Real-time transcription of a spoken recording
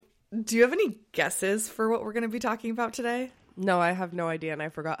Do you have any guesses for what we're going to be talking about today? No, I have no idea, and I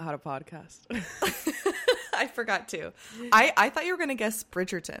forgot how to podcast. I forgot too. I thought you were going to guess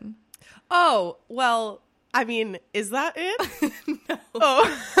Bridgerton. Oh, well, I mean, is that it? No.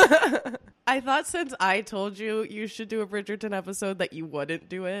 Oh. I thought since I told you you should do a Bridgerton episode that you wouldn't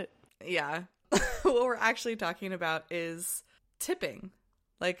do it. Yeah. What we're actually talking about is tipping,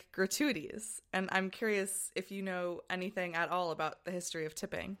 like gratuities. And I'm curious if you know anything at all about the history of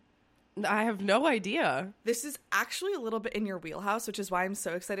tipping. I have no idea. This is actually a little bit in your wheelhouse, which is why I'm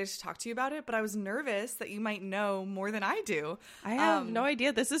so excited to talk to you about it. But I was nervous that you might know more than I do. I have no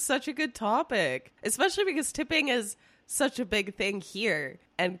idea. This is such a good topic, especially because tipping is such a big thing here.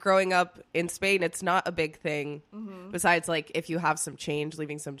 And growing up in Spain, it's not a big thing. Mm-hmm. Besides, like, if you have some change,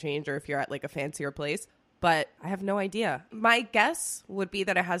 leaving some change, or if you're at, like, a fancier place. But I have no idea. My guess would be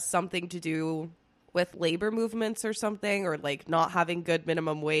that it has something to do with labor movements or something, or like not having good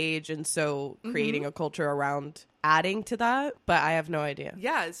minimum wage, and so creating a culture around adding to that, but I have no idea.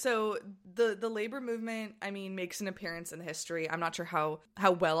 Yeah, so the labor movement, I mean, makes an appearance in the history. I'm not sure how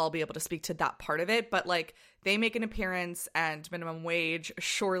well I'll be able to speak to that part of it, but like they make an appearance, and minimum wage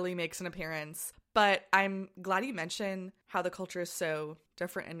surely makes an appearance. But I'm glad you mentioned how the culture is so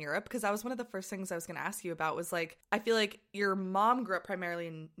different in Europe, because that was one of the first things I was going to ask you about. Was like, I feel like your mom grew up primarily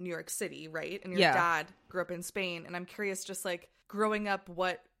in New York City, right? And your dad grew up in Spain. And I'm curious, just like growing up,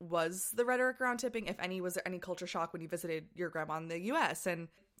 what was the rhetoric around tipping, if any? Was there any culture shock when you visited your grandma in the US? And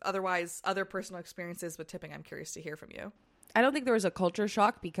otherwise, other personal experiences with tipping, I'm curious to hear from you. I don't think there was a culture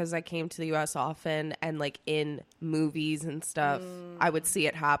shock because I came to the US often, and like in movies and stuff, I would see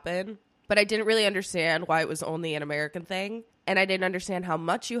it happen. But I didn't really understand why it was only an American thing. And I didn't understand how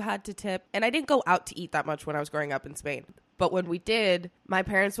much you had to tip. And I didn't go out to eat that much when I was growing up in Spain. But when we did, my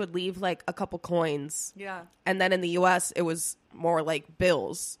parents would leave like a couple coins. Yeah. And then in the US, it was more like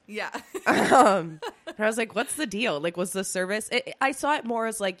bills. Yeah. And I was like, what's the deal? Like, was the service? I saw it more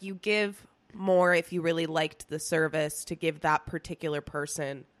as like you give more if you really liked the service, to give that particular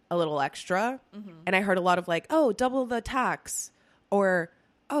person a little extra. Mm-hmm. And I heard a lot of like, oh, double the tax, or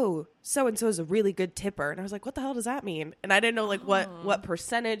oh, so-and-so is a really good tipper. And I was like, what the hell does that mean? And I didn't know like what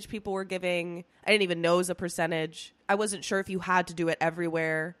percentage people were giving. I didn't even know it was a percentage. I wasn't sure if you had to do it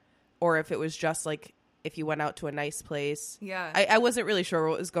everywhere, or if it was just like if you went out to a nice place. Yeah. I wasn't really sure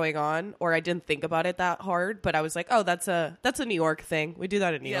what was going on, or I didn't think about it that hard, but I was like, oh, that's a New York thing. We do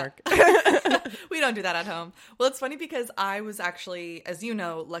that in New York. We don't do that at home. Well, it's funny because I was actually, as you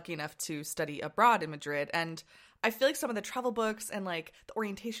know, lucky enough to study abroad in Madrid, and I feel like some of the travel books and like the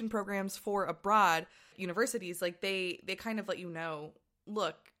orientation programs for abroad universities, like they kind of let you know,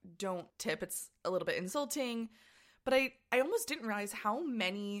 look, don't tip. It's a little bit insulting. But I almost didn't realize how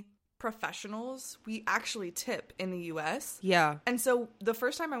many professionals we actually tip in the US. Yeah. And so the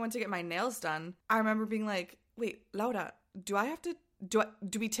first time I went to get my nails done, I remember being like, wait, Laura, do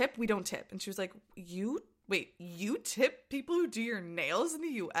we tip? We don't tip. And she was like, you tip people who do your nails in the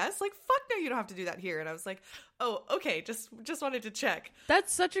US? Like, fuck no, you don't have to do that here. And I was like, oh, okay, just wanted to check.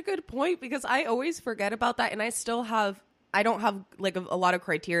 That's such a good point, because I always forget about that. And I don't have like a lot of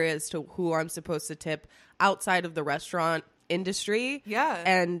criteria as to who I'm supposed to tip outside of the restaurant industry. Yeah.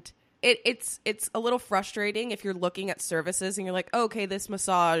 And it's a little frustrating if you're looking at services and you're like, oh, okay, this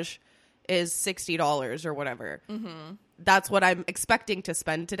massage is $60 or whatever. Mm-hmm. That's what I'm expecting to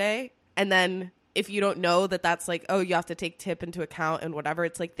spend today. And then if you don't know that that's like, oh, you have to take tip into account and whatever,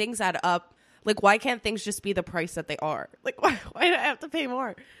 it's like things add up. Like, why can't things just be the price that they are? Like, why do I have to pay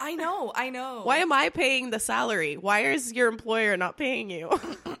more? I know. Why am I paying the salary? Why is your employer not paying you?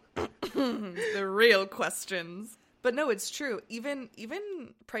 The real questions. But no, it's true. Even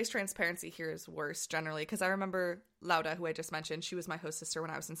price transparency here is worse generally, because I remember Laura, who I just mentioned, she was my host sister when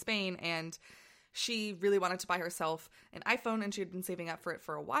I was in Spain, and she really wanted to buy herself an iPhone, and she had been saving up for it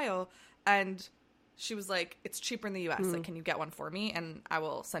for a while, and she was like, it's cheaper in the US. Like, can you get one for me? And I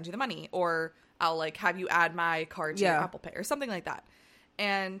will send you the money. Or I'll like have you add my card to your Apple Pay or something like that.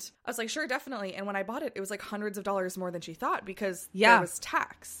 And I was like, sure, definitely. And when I bought it, it was like hundreds of dollars more than she thought, because there was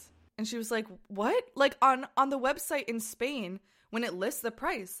tax. And she was like, what? Like on the website in Spain, when it lists the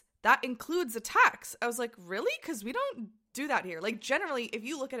price, that includes a tax. I was like, really? Because we don't do that here. Like, generally, if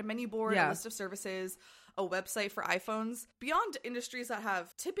you look at a menu board, a list of services, a website for iPhones, beyond industries that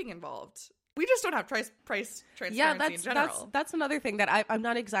have tipping involved, we just don't have price transparency in general. That's another thing that I'm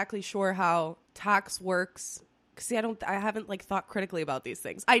not exactly sure how tax works. See, I haven't like thought critically about these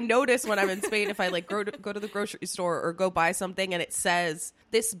things. I notice when I'm in Spain, if I like go to the grocery store or go buy something and it says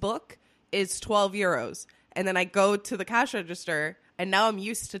this book is 12 euros, and then I go to the cash register And now I'm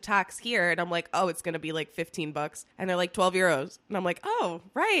used to tax here, and I'm like, oh, it's going to be like $15. And they're like 12 euros. And I'm like, oh,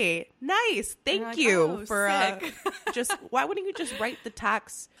 right. Nice. Thank like, you oh, for sick. just, why wouldn't you just write the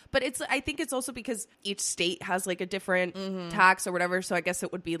tax? But I think it's also because each state has like a different tax or whatever. So I guess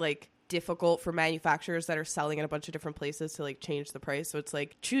it would be like difficult for manufacturers that are selling in a bunch of different places to like change the price. So it's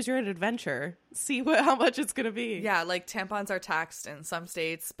like, choose your own adventure. See how much it's going to be. Yeah, like tampons are taxed in some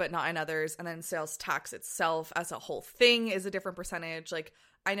states, but not in others. And then sales tax itself as a whole thing is a different percentage. Like,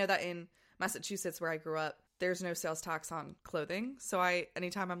 I know that in Massachusetts, where I grew up, there's no sales tax on clothing. So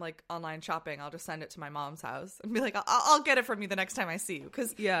anytime I'm like online shopping, I'll just send it to my mom's house and be like, I'll get it from you the next time I see you.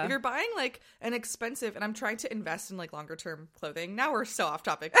 Because if you're buying like an expensive, and I'm trying to invest in like longer term clothing. Now we're so off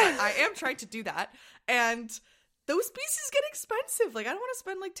topic, but I am trying to do that. And those pieces get expensive. Like, I don't want to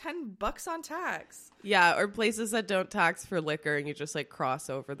spend like $10 on tax. Yeah, or places that don't tax for liquor, and you just like cross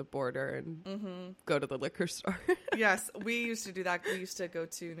over the border and go to the liquor store. Yes, we used to do that. We used to go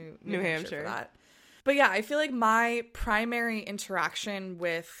to New Hampshire for that. But yeah, I feel like my primary interaction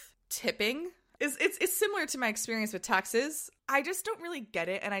with tipping is it's similar to my experience with taxes. I just don't really get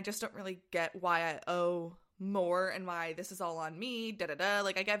it, and I just don't really get why I owe more and why this is all on me.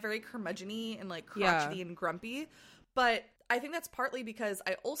 Like, I get very curmudgeon-y and like crotchety and grumpy. But I think that's partly because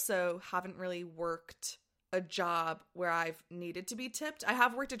I also haven't really worked a job where I've needed to be tipped. I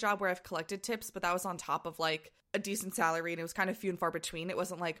have worked a job where I've collected tips, but that was on top of like a decent salary, and it was kind of few and far between. It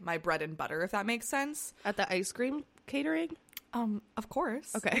wasn't like my bread and butter, if that makes sense. At the ice cream catering? Of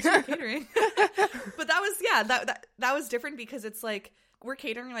course. Okay. Catering. But that was, that was different because it's like, we're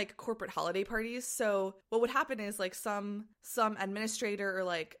catering like corporate holiday parties. So what would happen is like some administrator or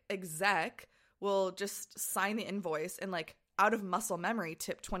like exec will just sign the invoice and like out of muscle memory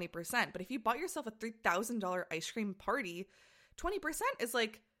tip 20%. But if you bought yourself a $3,000 ice cream party, 20% is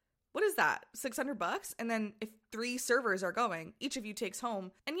like, what is that? $600? And then if 3 servers are going, each of you takes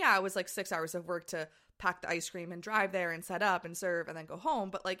home. And yeah, it was like 6 hours of work to pack the ice cream and drive there and set up and serve and then go home.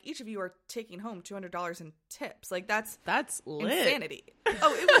 But like each of you are taking home $200 in tips. Like that's lit. Insanity.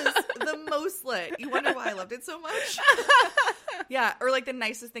 Oh, it was the most lit. You wonder why I loved it so much? Yeah. Or like the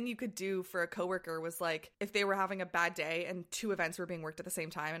nicest thing you could do for a coworker was like if they were having a bad day and 2 events were being worked at the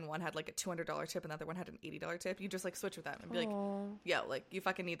same time and one had like a $200 tip and the other one had an $80 tip, you just like switch with them and be like, yo, like you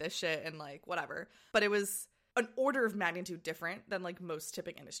fucking need this shit and like whatever. But it was an order of magnitude different than like most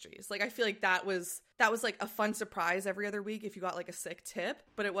tipping industries. Like I feel like that was like a fun surprise every other week if you got like a sick tip,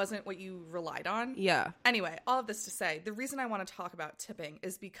 but it wasn't what you relied on. Yeah. Anyway, all of this to say, the reason I want to talk about tipping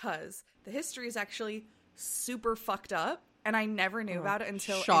is because the history is actually super fucked up, and I never knew about it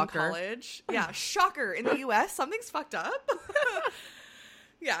until in college. Yeah, shocker. In the US, something's fucked up.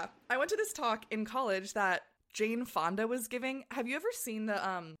 Yeah, I went to this talk in college that Jane Fonda was giving. Have you ever seen the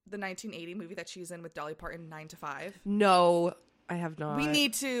 1980 movie that she's in with Dolly Parton, 9 to 5? No, I have not. We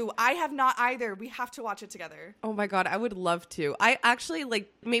need to. I have not either. We have to watch it together. Oh my God, I would love to. I actually,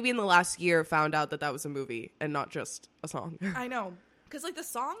 like, maybe in the last year found out that was a movie and not just a song. I know. Because, like, the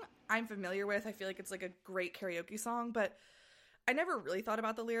song I'm familiar with, I feel like it's, like, a great karaoke song, but I never really thought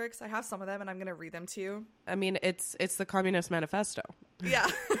about the lyrics. I have some of them, and I'm going to read them to you. I mean, it's the Communist Manifesto. Yeah.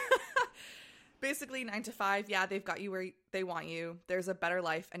 Basically, 9 to 5, yeah, they've got you where they want you. There's a better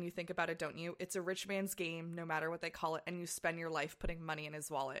life, and you think about it, don't you? It's a rich man's game, no matter what they call it, and you spend your life putting money in his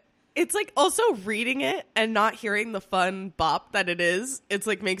wallet. It's like also reading it and not hearing the fun bop that it is. It's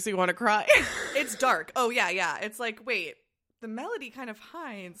like makes you want to cry. It's dark. Oh, yeah. It's like, wait, the melody kind of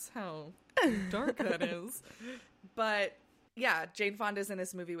hides how dark that is. But yeah, Jane Fonda's in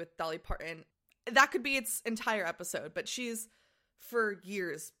this movie with Dolly Parton. That could be its entire episode, but she's for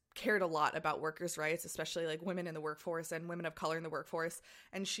years cared a lot about workers' rights, especially like women in the workforce and women of color in the workforce.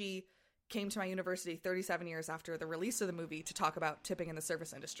 And she came to my university 37 years after the release of the movie to talk about tipping in the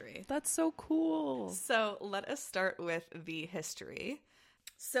service industry. That's so cool. So let us start with the history.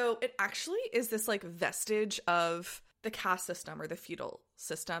 So it actually is this like vestige of the caste system or the feudal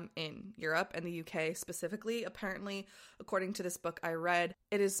system in Europe and the UK specifically. Apparently, according to this book I read,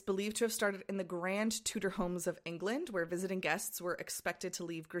 it is believed to have started in the grand Tudor homes of England, where visiting guests were expected to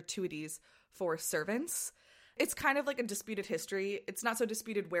leave gratuities for servants. It's kind of like a disputed history. It's not so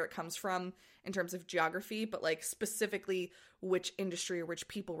disputed where it comes from in terms of geography, but like specifically which industry or which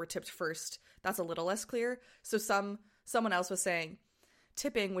people were tipped first. That's a little less clear. So someone else was saying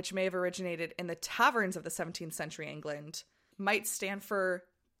tipping, which may have originated in the taverns of the 17th century England, might stand for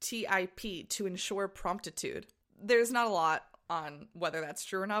TIP, to ensure promptitude. There's not a lot on whether that's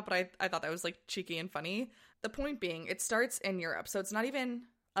true or not, but I thought that was like cheeky and funny. The point being, it starts in Europe, so it's not even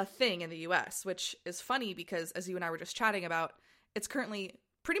a thing in the US, which is funny because, as you and I were just chatting about, it's currently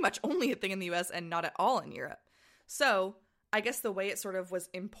pretty much only a thing in the US and not at all in Europe. So I guess the way it sort of was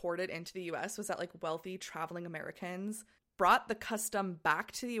imported into the US was that like wealthy traveling Americans brought the custom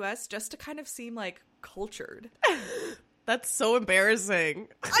back to the US just to kind of seem like cultured. That's so embarrassing.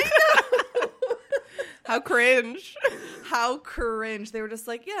 I know. How cringe. How cringe. They were just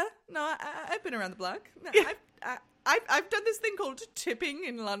like, yeah, no, I've been around the block. I've done this thing called tipping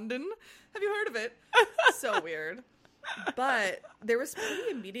in London. Have you heard of it? So weird. But there was pretty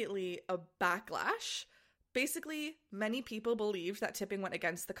immediately a backlash. Basically, many people believed that tipping went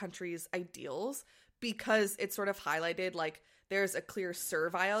against the country's ideals because it sort of highlighted like there's a clear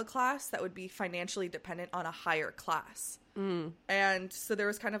servile class that would be financially dependent on a higher class. And so there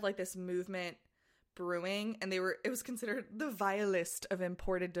was kind of like this movement brewing, and it was considered the vilest of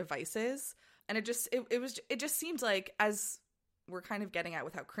imported devices. And it just seemed like, as we're kind of getting at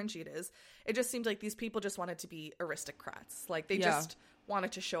with how cringy it is, it just seemed like these people just wanted to be aristocrats. Like they just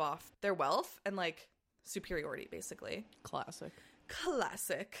wanted to show off their wealth and like superiority, basically. Classic.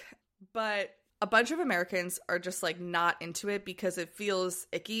 But a bunch of Americans are just like not into it because it feels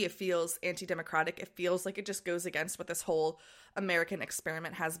icky, it feels anti-democratic, it feels like it just goes against what this whole American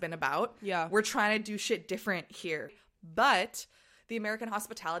experiment has been about. Yeah. We're trying to do shit different here. But the American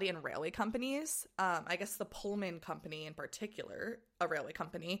hospitality and railway companies, I guess the Pullman Company in particular, a railway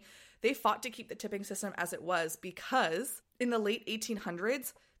company, they fought to keep the tipping system as it was because in the late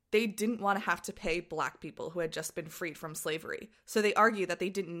 1800s, they didn't want to have to pay Black people who had just been freed from slavery. So they argued that they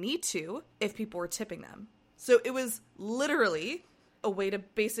didn't need to if people were tipping them. So it was literally a way to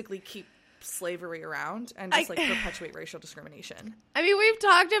basically keep slavery around and just perpetuate racial discrimination. I mean, we've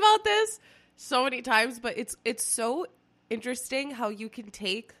talked about this so many times, but it's so interesting how you can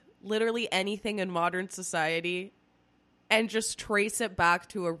take literally anything in modern society and just trace it back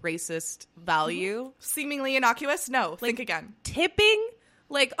to a racist value. Seemingly innocuous? No, think again. Tipping?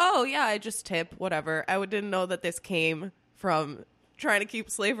 Like, oh, yeah, I just tip, whatever. I didn't know that this came from trying to keep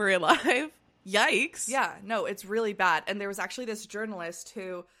slavery alive. Yikes. Yeah, no, it's really bad. And there was actually this journalist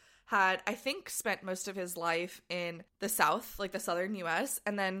who had, I think, spent most of his life in the South, like the southern U.S.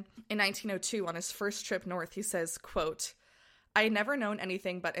 And then in 1902, on his first trip north, he says, quote, "I had never known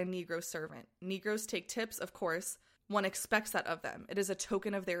anything but a Negro servant. Negroes take tips, of course. One expects that of them. It is a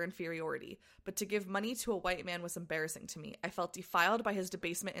token of their inferiority. But to give money to a white man was embarrassing to me. I felt defiled by his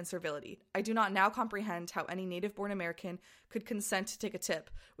debasement and servility. I do not now comprehend how any native-born American could consent to take a tip,"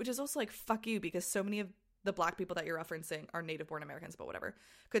 which is also like, fuck you, because so many of the Black people that you're referencing are native-born Americans, but whatever.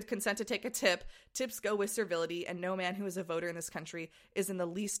 "Could consent to take a tip. Tips go with servility, and no man who is a voter in this country is in the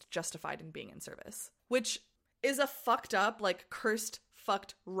least justified in being in service." Which is a fucked up, like, cursed,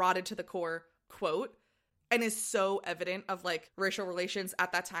 fucked, rotted to the core quote. And is so evident of, like, racial relations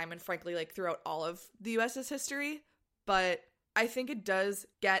at that time and, frankly, like, throughout all of the U.S.'s history. But I think it does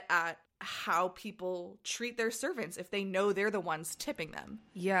get at how people treat their servants if they know they're the ones tipping them.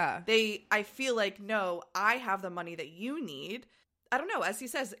 Yeah. I feel like, no, I have the money that you need. I don't know. As he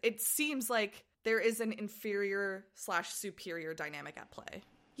says, it seems like there is an inferior/superior dynamic at play.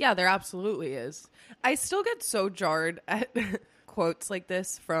 Yeah, there absolutely is. I still get so jarred at quotes like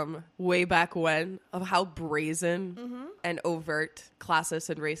this from way back when of how brazen and overt classist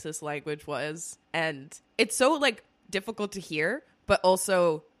and racist language was. And it's so like difficult to hear, but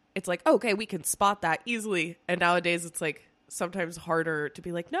also it's like, okay, we can spot that easily. And nowadays it's like sometimes harder to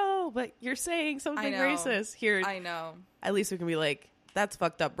be like, no, but you're saying something racist here. I know. At least we can be like, that's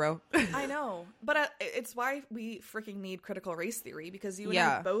fucked up, bro. I know. But it's why we freaking need critical race theory, because you and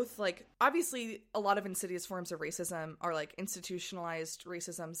I both, like, obviously a lot of insidious forms of racism are, like, institutionalized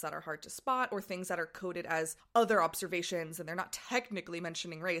racisms that are hard to spot, or things that are coded as other observations and they're not technically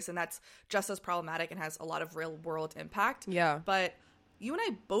mentioning race, and that's just as problematic and has a lot of real-world impact. Yeah. But you and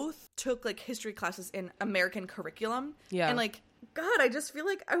I both took, like, history classes in American curriculum. Yeah. And, like, God, I just feel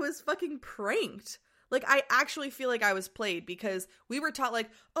like I was fucking pranked. Like, I actually feel like I was played, because we were taught, like,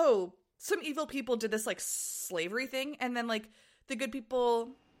 oh, some evil people did this, like, slavery thing, and then, like, the good people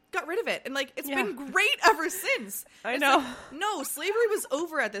got rid of it. And, like, it's been great ever since. I know. Like, no, slavery was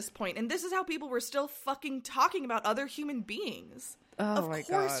over at this point, and this is how people were still fucking talking about other human beings. Oh, my God. Of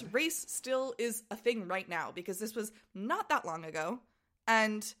course, race still is a thing right now, because this was not that long ago.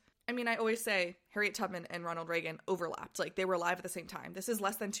 And I mean, I always say Harriet Tubman and Ronald Reagan overlapped. Like, they were alive at the same time. This is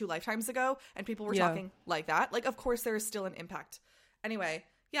less than 2 lifetimes ago, and people were talking like that. Like, of course, there is still an impact. Anyway,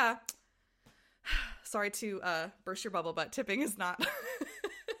 yeah. Sorry to burst your bubble, but tipping is not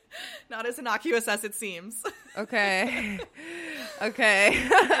not as innocuous as it seems. Okay. Okay.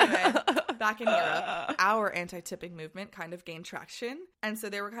 Anyway, back in Europe, our anti-tipping movement kind of gained traction. And so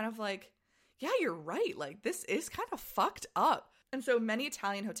they were kind of like, yeah, you're right. Like, this is kind of fucked up. And so many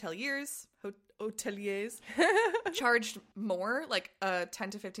Italian hoteliers, hoteliers charged more, like 10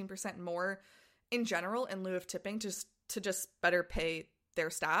 to 15% more in general in lieu of tipping to just better pay their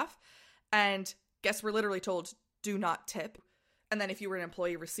staff. And guests were literally told, do not tip. And then if you were an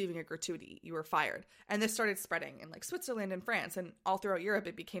employee receiving a gratuity, you were fired. And this started spreading in like Switzerland and France and all throughout Europe.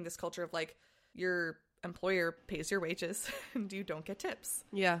 It became this culture of like your employer pays your wages and you don't get tips.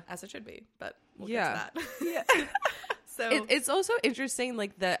 Yeah. As it should be. But we'll get to that. Yeah. So it's also interesting,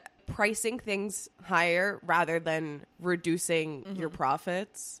 like the pricing things higher rather than reducing your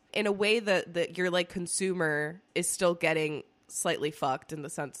profits in a way that your like consumer is still getting slightly fucked in the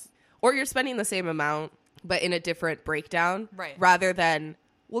sense, or you're spending the same amount but in a different breakdown, right? Rather than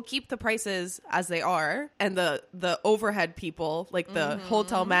we'll keep the prices as they are, and the overhead people, like the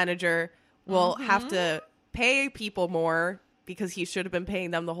hotel manager, will have to pay people more because he should have been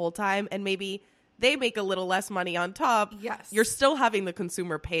paying them the whole time, and maybe they make a little less money on top. Yes. You're still having the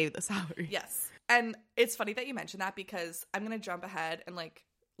consumer pay the salary. Yes. And it's funny that you mentioned that because I'm going to jump ahead and like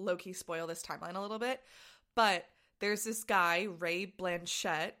low-key spoil this timeline a little bit. But there's this guy, Ray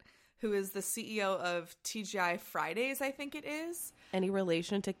Blanchette, who is the CEO of TGI Fridays, I think it is. Any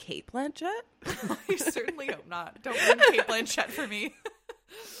relation to Kate Blanchett? I certainly hope not. Don't blame Kate Blanchett for me.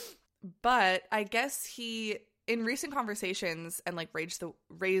 But I guess he, in recent conversations and like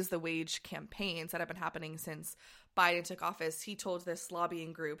raise the wage campaigns that have been happening since Biden took office, he told this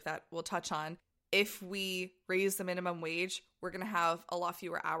lobbying group that we'll touch on, if we raise the minimum wage, we're going to have a lot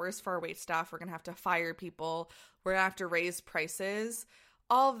fewer hours for our wait staff. We're going to have to fire people. We're going to have to raise prices.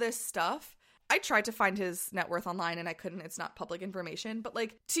 All of this stuff. I tried to find his net worth online and I couldn't. It's not public information. But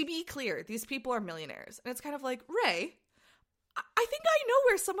like, to be clear, these people are millionaires. And it's kind of like, Ray, I think I know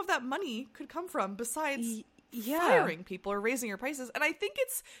where some of that money could come from besides firing people or raising your prices. And I think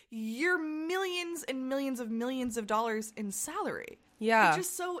it's your millions and millions of dollars in salary. Yeah. It's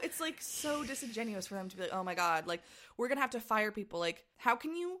just it's like so disingenuous for them to be like, oh my God, like we're going to have to fire people. Like, how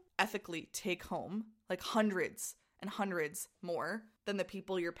can you ethically take home like hundreds and hundreds more than the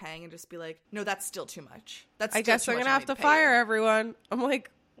people you're paying and just be like, no, that's still too much. I guess I'm going to have to fire everyone. I'm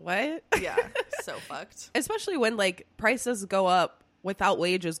like, what? Yeah. So fucked. Especially when like prices go up without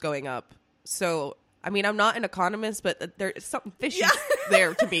wages going up. So, I mean, I'm not an economist, but there's something fishy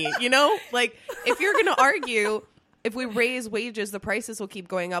there to me, you know? Like, if you're going to argue, if we raise wages, the prices will keep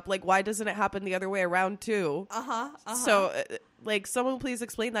going up. Like, why doesn't it happen the other way around, too? So, like, someone please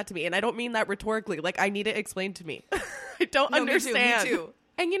explain that to me. And I don't mean that rhetorically. Like, I need it explained to me. I don't understand. Me too.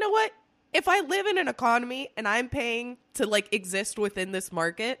 And you know what? If I live in an economy and I'm paying to like exist within this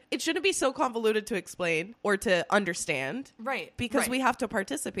market, it shouldn't be so convoluted to explain or to understand. Right. Because we have to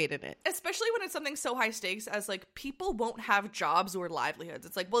participate in it. Especially when it's something so high stakes as like people won't have jobs or livelihoods.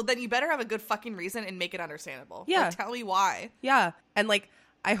 It's like, well, then you better have a good fucking reason and make it understandable. Yeah. Like, tell me why. Yeah. And like,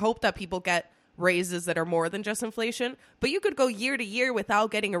 I hope that people get raises that are more than just inflation, but you could go year to year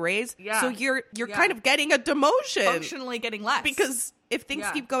without getting a raise. Yeah. So you're kind of getting a demotion. Functionally getting less. Because if things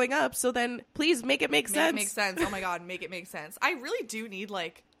keep going up, so then please make it make sense. Make it make sense. Oh my God, make it make sense. I really do need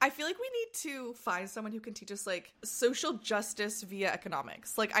like, I feel like we need to find someone who can teach us like social justice via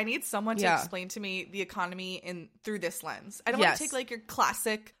economics. Like I need someone to explain to me the economy through this lens. I don't want to take like your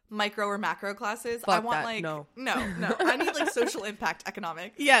classic micro or macro classes. I want like no. I need like social impact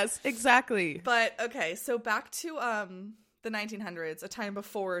economics. Yes, exactly. But okay, so back to the 1900s, a time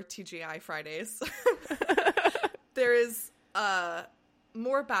before TGI Fridays. There is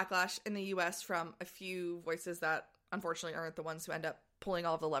more backlash in the US from a few voices that unfortunately aren't the ones who end up pulling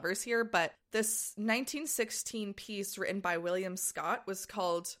all of the levers here. But this 1916 piece written by William Scott was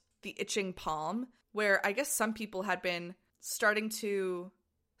called The Itching Palm, where I guess some people had been starting to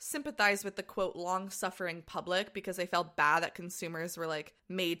sympathize with the quote long-suffering public because they felt bad that consumers were like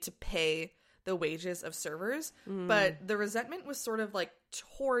made to pay the wages of servers. But the resentment was sort of like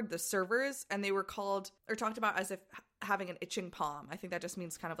toward the servers, and they were called or talked about as if having an itching palm. I think that just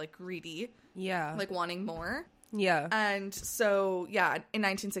means kind of like greedy. Yeah. Like wanting more. Yeah. And so, yeah, in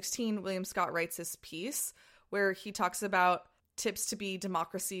 1916, William Scott writes this piece where he talks about tips to be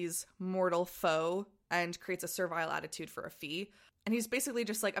democracy's mortal foe and creates a servile attitude for a fee. And he's basically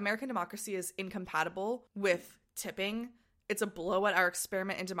just like, American democracy is incompatible with tipping. It's a blow at our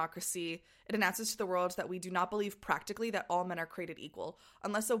experiment in democracy. It announces to the world that we do not believe practically that all men are created equal.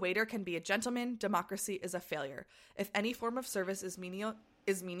 Unless a waiter can be a gentleman, democracy is a failure. If any form of service is menial,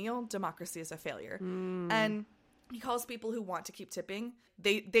 democracy is a failure. And he calls people who want to keep tipping,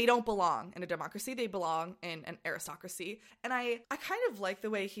 they don't belong in a democracy. They belong in an aristocracy. And I kind of like the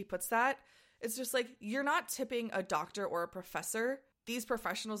way he puts that. It's just like, you're not tipping a doctor or a professor. These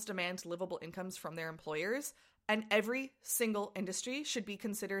professionals demand livable incomes from their employers. And every single industry should be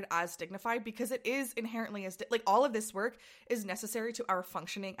considered as dignified because it is inherently like all of this work is necessary to our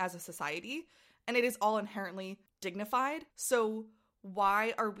functioning as a society, and it is all inherently dignified. So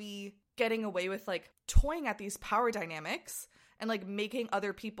why are we getting away with like toying at these power dynamics and like making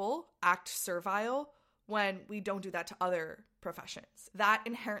other people act servile when we don't do that to other professions? That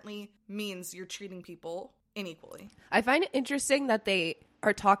inherently means you're treating people unequally. I find it interesting that they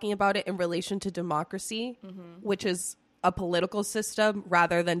are talking about it in relation to democracy, which is a political system,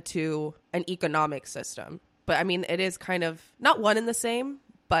 rather than to an economic system. But I mean, it is kind of not one and the same,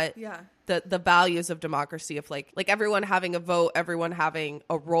 but the values of democracy of like everyone having a vote, everyone having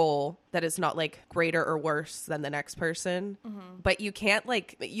a role that is not like greater or worse than the next person. But you can't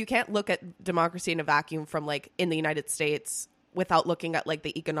look at democracy in a vacuum from like in the United States without looking at like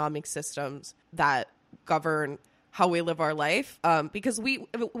the economic systems that govern how we live our life, because we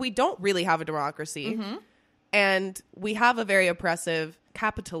don't really have a democracy, and we have a very oppressive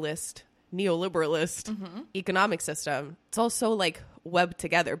capitalist neoliberalist economic system. It's also like webbed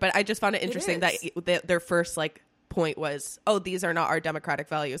together. But I just found it interesting that their first like point was, oh, these are not our democratic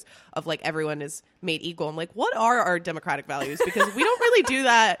values of like everyone is made equal. I'm like, what are our democratic values? Because we don't really do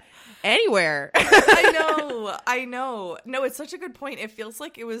that anywhere. I know. No, it's such a good point. It feels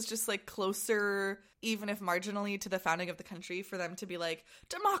like it was just like closer, even if marginally, to the founding of the country for them to be like,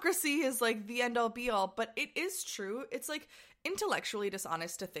 democracy is like the end all be all. But it is true. It's like intellectually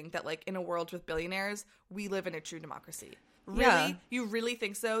dishonest to think that like in a world with billionaires, we live in a true democracy. Really? Yeah. You really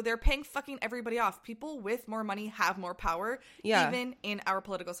think so? They're paying fucking everybody off. People with more money have more power, even in our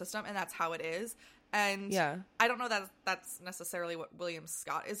political system, and that's how it is. And I don't know that that's necessarily what William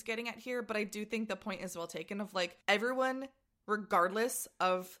Scott is getting at here, but I do think the point is well taken of like everyone, regardless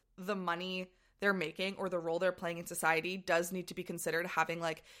of the money they're making or the role they're playing in society, does need to be considered having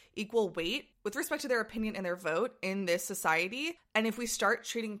like equal weight with respect to their opinion and their vote in this society. And if we start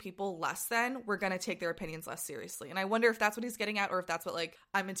treating people less than, we're going to take their opinions less seriously. And I wonder if that's what he's getting at, or if that's what like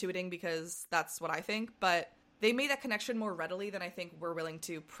I'm intuiting because that's what I think. But they made that connection more readily than I think we're willing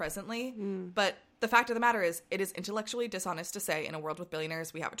to presently. But the fact of the matter is, it is intellectually dishonest to say in a world with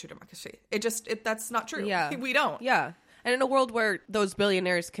billionaires, we have a true democracy. That's not true. Yeah. We don't. Yeah. And in a world where those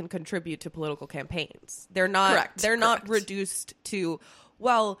billionaires can contribute to political campaigns, they're not reduced to,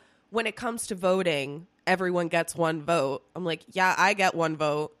 well, when it comes to voting, everyone gets one vote. I'm like, yeah, I get one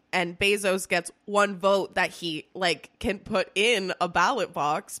vote. And Bezos gets one vote that he like can put in a ballot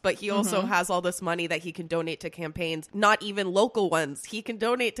box, but he also has all this money that he can donate to campaigns, not even local ones. He can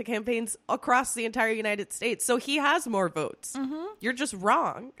donate to campaigns across the entire United States. So he has more votes. You're just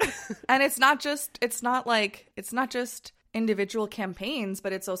wrong. And it's not just individual campaigns,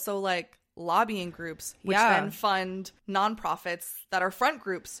 but it's also like lobbying groups, which then fund nonprofits that are front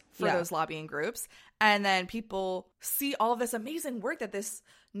groups for those lobbying groups. And then people see all of this amazing work that this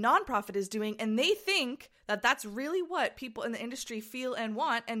nonprofit is doing, and they think that that's really what people in the industry feel and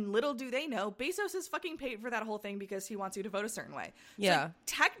want, and little do they know Bezos is fucking paid for that whole thing because he wants you to vote a certain way. So like,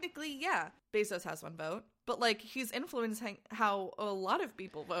 technically, Bezos has one vote, but like he's influencing how a lot of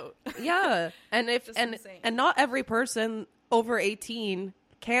people vote. And not every person over 18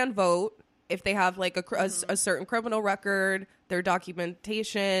 can vote if they have like a certain criminal record, their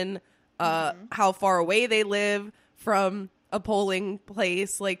documentation, how far away they live from a polling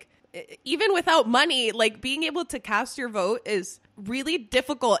place. Like even without money, like being able to cast your vote is really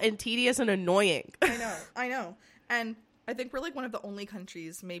difficult and tedious and annoying. I know. And I think we're like one of the only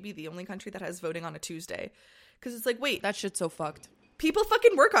countries, maybe the only country, that has voting on a Tuesday. Because it's like, wait, that shit's so fucked. People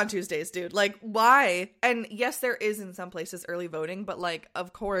fucking work on Tuesdays, dude. Like, why? And yes, there is in some places early voting, but like,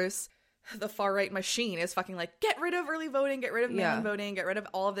 of course, the far right machine is fucking like, get rid of early voting, get rid of mail-in voting, get rid of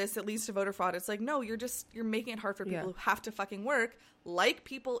all of this. It leads to voter fraud. It's like, no, you're making it hard for people who have to fucking work, like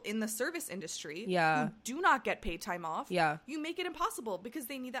people in the service industry who do not get paid time off. You make it impossible because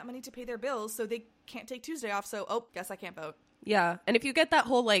they need that money to pay their bills, so they can't take Tuesday off. So, guess I can't vote. And if you get that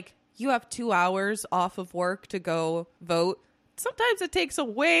whole like, you have 2 hours off of work to go vote, sometimes it takes a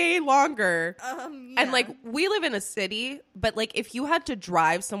way longer. And like, we live in a city, but like if you had to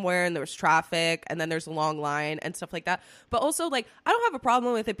drive somewhere and there was traffic and then there's a long line and stuff like that, but also like, I don't have a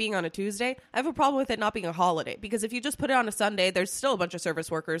problem with it being on a Tuesday. I have a problem with it not being a holiday, because if you just put it on a Sunday, there's still a bunch of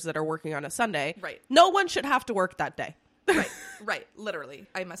service workers that are working on a Sunday. Right. No one should have to work that day. Right. Literally.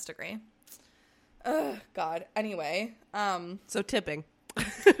 I must agree. God. Anyway. So tipping.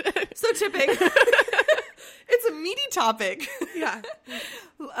 It's a meaty topic.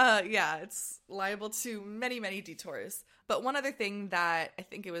 It's liable to many, many detours. But one other thing that I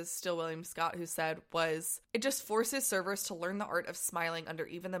think it was still William Scott who said was it just forces servers to learn the art of smiling under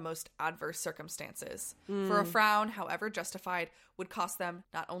even the most adverse circumstances. For a frown, however justified, would cost them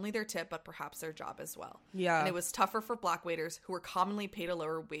not only their tip, but perhaps their job as well. Yeah. And it was tougher for black waiters who were commonly paid a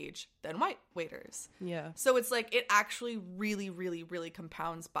lower wage than white waiters. Yeah. So it's like it actually really, really, really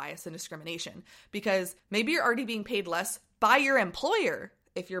compounds bias and discrimination because maybe you're already being paid less by your employer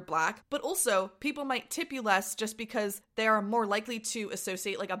if you're black, but also people might tip you less just because they are more likely to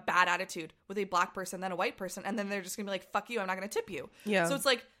associate like a bad attitude with a black person than a white person, and then they're just gonna be like, fuck you, I'm not gonna tip you. Yeah. So it's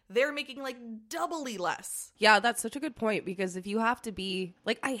like they're making like doubly less. Yeah, that's such a good point because if you have to be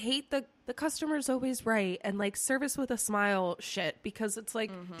like, I hate the customer's always right and like service with a smile shit because it's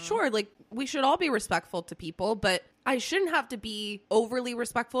like, sure, like we should all be respectful to people, but I shouldn't have to be overly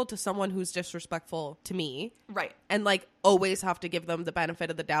respectful to someone who's disrespectful to me. Right. And like always have to give them the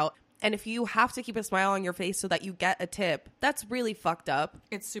benefit of the doubt. And if you have to keep a smile on your face so that you get a tip, that's really fucked up.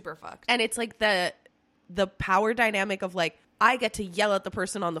 It's super fucked. And it's like the power dynamic of like, I get to yell at the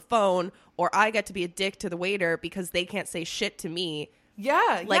person on the phone or I get to be a dick to the waiter because they can't say shit to me.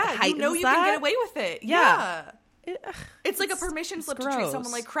 Yeah. Like, yeah. You know you that? can get away with it. Yeah. It's like a permission slip to treat gross.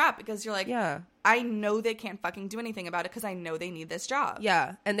 someone like crap because you're like, Yeah. I know they can't fucking do anything about it because I know they need this job.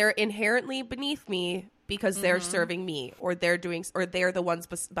 Yeah. And they're inherently beneath me because they're serving me or they're the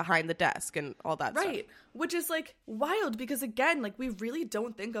ones behind the desk and all that stuff. Right. Which is like wild because again, like we really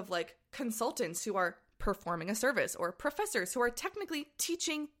don't think of like consultants who are performing a service or professors who are technically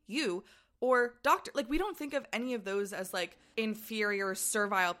teaching you or doctor. Like we don't think of any of those as like inferior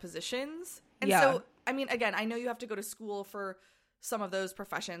servile positions. And so, I mean, again, I know you have to go to school for some of those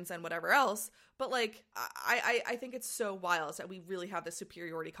professions and whatever else, but like I think it's so wild that we really have this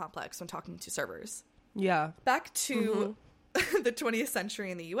superiority complex when talking to servers. Yeah. Back to the 20th century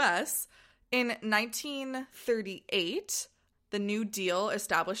in the US, in 1938, the New Deal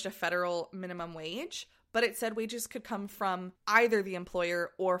established a federal minimum wage, but it said wages could come from either the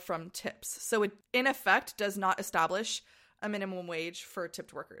employer or from tips. So it, in effect, does not establish a minimum wage for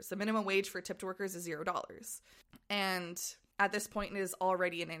tipped workers. The minimum wage for tipped workers is $0. And at this point, it is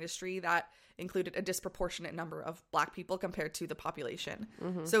already an industry that included a disproportionate number of black people compared to the population.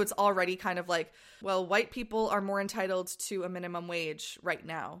 So it's already kind of like, well, white people are more entitled to a minimum wage right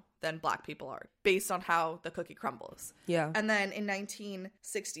now than black people are, based on how the cookie crumbles. Yeah. And then in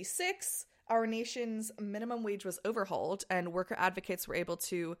 1966, our nation's minimum wage was overhauled, and worker advocates were able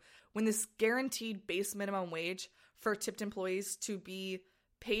to win this guaranteed base minimum wage for tipped employees to be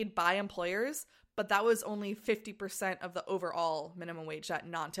paid by employers, but that was only 50% of the overall minimum wage that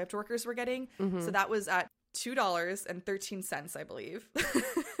non-tipped workers were getting. So that was at $2.13, I believe,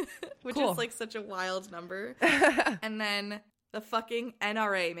 which Cool. is like such a wild number. And then the fucking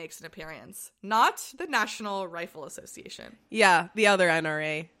NRA makes an appearance, not the National Rifle Association. Yeah. The other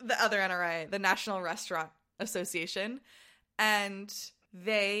NRA. The other NRA, the National Restaurant Association. And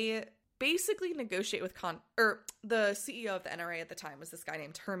they basically negotiate with the CEO of the NRA at the time was this guy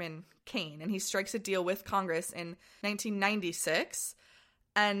named Herman Cain, and he strikes a deal with Congress in 1996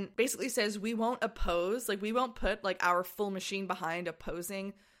 and basically says we won't put like our full machine behind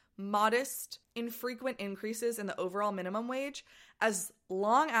opposing modest, infrequent increases in the overall minimum wage as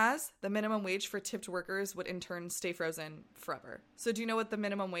long as the minimum wage for tipped workers would in turn stay frozen forever. So do you know what the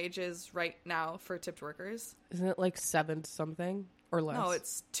minimum wage is right now for tipped workers? Isn't it like 7 something or less? No,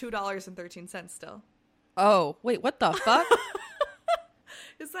 it's $2.13 still. Oh, wait, what the fuck?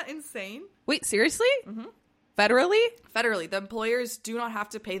 Is that insane? Wait, seriously? Federally? Federally, the employers do not have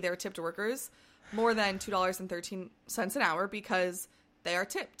to pay their tipped workers more than $2.13 an hour because they are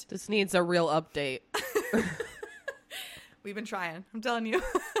tipped. This needs a real update. We've been trying. I'm telling you.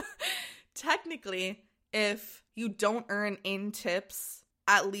 Technically, if you don't earn in tips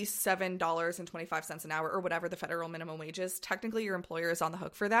at least $7.25 an hour or whatever the federal minimum wage is, technically your employer is on the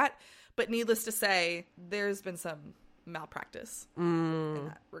hook for that. But needless to say, there's been some malpractice in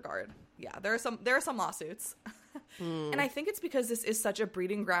that regard. Yeah, there are some lawsuits. And I think it's because this is such a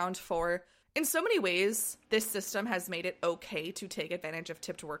breeding ground for, in so many ways, this system has made it okay to take advantage of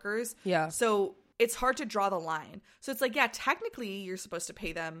tipped workers. Yeah. So it's hard to draw the line. So it's like, yeah, technically you're supposed to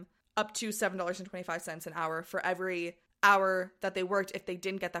pay them up to $7.25 an hour for every hour that they worked if they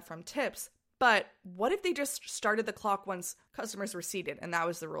didn't get that from tips. But what if they just started the clock once customers were seated and that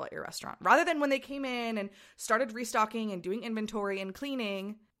was the rule at your restaurant? Rather than when they came in and started restocking and doing inventory and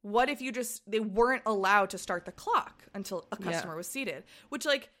cleaning, what if they weren't allowed to start the clock until a customer was seated? Which,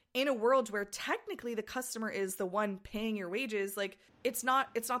 like, in a world where technically the customer is the one paying your wages, like, it's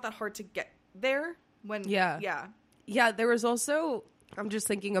not that hard to get there when... Yeah, there was also... I'm just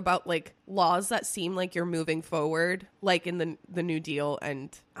thinking about like laws that seem like you're moving forward, like in the New Deal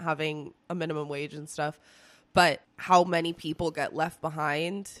and having a minimum wage and stuff. But how many people get left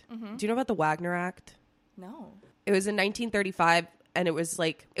behind? Mm-hmm. Do you know about the Wagner Act? No. It was in 1935, and it was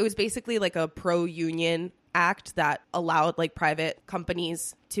basically like a pro-union act that allowed like private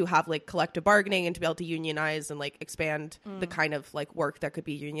companies to have like collective bargaining and to be able to unionize and like expand the kind of like work that could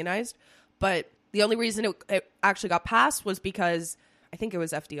be unionized. But the only reason it actually got passed was because I think it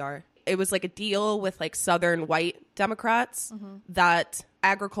was FDR. It was like a deal with like Southern white Democrats that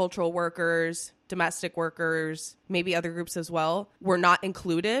agricultural workers, domestic workers, maybe other groups as well, were not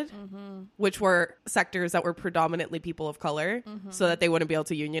included, which were sectors that were predominantly people of color, so that they wouldn't be able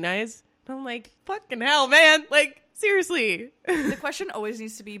to unionize. And I'm like, fucking hell, man. Like, seriously. The question always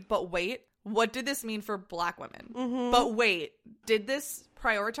needs to be, but wait, what did this mean for Black women? But wait, did this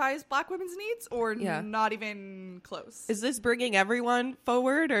prioritize Black women's needs or not even close? Is this bringing everyone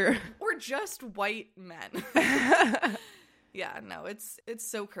forward or just white men? Yeah, no, it's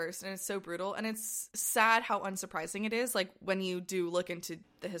so cursed and it's so brutal, and it's sad how unsurprising it is, like, when you do look into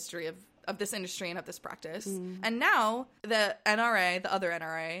the history of this industry and of this practice. And now the NRA, the other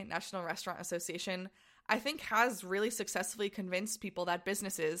NRA, National Restaurant Association, I think has really successfully convinced people that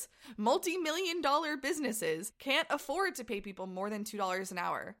businesses, multi-million-dollar businesses, can't afford to pay people more than $2 an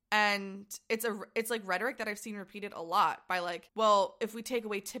hour. And it's like rhetoric that I've seen repeated a lot by like, well, if we take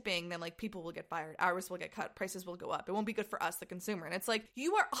away tipping, then like people will get fired, hours will get cut, prices will go up. It won't be good for us, the consumer. And it's like,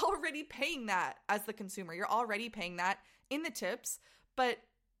 you are already paying that as the consumer. You're already paying that in the tips, but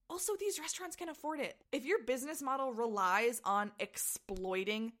also, these restaurants can afford it. If your business model relies on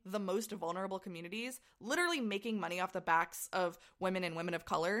exploiting the most vulnerable communities, literally making money off the backs of women and women of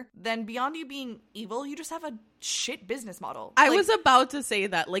color, then beyond you being evil, you just have a shit business model. I was about to say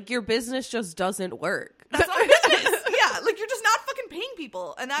that. Like, your business just doesn't work. That's not business. Yeah, like, you're just not fucking paying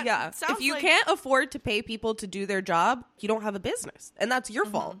people. And that sounds if you can't afford to pay people to do their job, you don't have a business. And that's your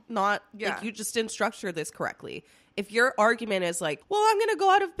fault. Not, like, you just didn't structure this correctly. If your argument is like, well, I'm going to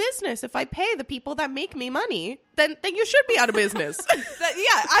go out of business if I pay the people that make me money, then you should be out of business.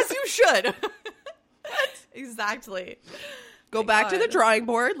 As you should. Exactly. Go back to the drawing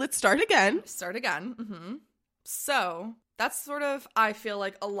board. Let's start again. So that's sort of, I feel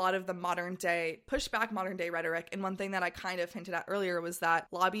like, a lot of the modern day rhetoric. And one thing that I kind of hinted at earlier was that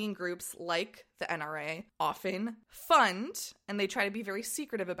lobbying groups like the NRA often fund, and they try to be very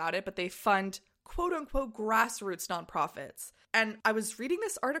secretive about it, but they fund quote unquote grassroots nonprofits. And I was reading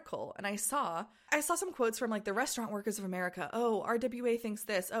this article and I saw some quotes from like the Restaurant Workers of America. Oh, RWA thinks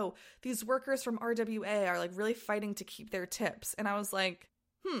this. Oh, these workers from RWA are like really fighting to keep their tips. And I was like,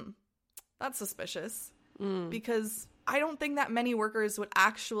 that's suspicious. Because I don't think that many workers would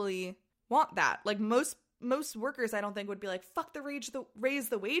actually want that. Like most workers, I don't think, would be like, fuck the raise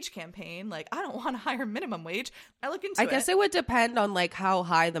the wage campaign. Like, I don't want a higher minimum wage. I look into it. I guess it would depend on like how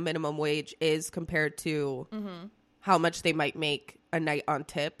high the minimum wage is compared to how much they might make a night on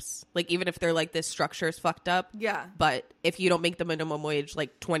tips. Like, even if they're like, this structure is fucked up. Yeah. But if you don't make the minimum wage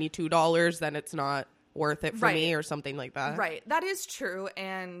like $22, then it's not worth it for me or something like that. Right. That is true.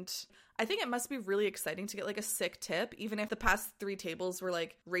 And I think it must be really exciting to get like a sick tip, even if the past 3 tables were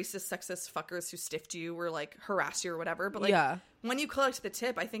like racist, sexist fuckers who stiffed you or like harassed you or whatever. But like when you collect the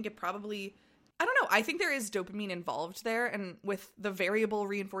tip, I think it probably, I don't know. I think there is dopamine involved there. And with the variable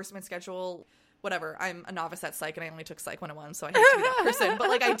reinforcement schedule, whatever, I'm a novice at psych and I only took psych 101, so I hate to be that person. But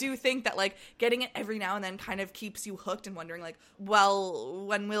like, I do think that like getting it every now and then kind of keeps you hooked and wondering like, well,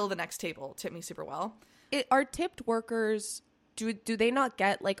 when will the next table tip me super well? Are tipped workers, do they not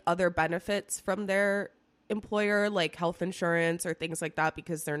get like other benefits from their employer, like health insurance or things like that,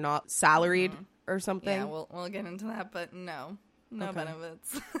 because they're not salaried or something? Yeah, we'll get into that, but no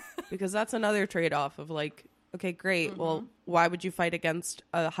benefits. Because that's another trade-off of like, okay, great. Well, why would you fight against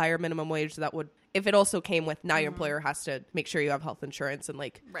a higher minimum wage that would, if it also came with now your employer has to make sure you have health insurance and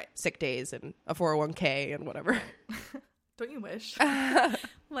like sick days and a 401k and whatever. Don't you wish?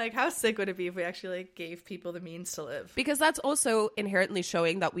 Like, how sick would it be if we actually like gave people the means to live? Because that's also inherently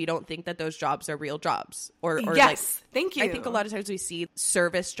showing that we don't think that those jobs are real jobs. Or yes, like, thank you. I think a lot of times we see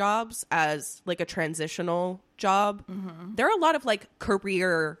service jobs as like a transitional job. There are a lot of like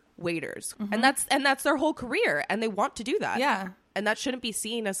career waiters, and that's their whole career, and they want to do that. Yeah, and that shouldn't be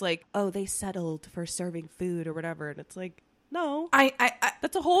seen as like, oh, they settled for serving food or whatever. And it's like, no, I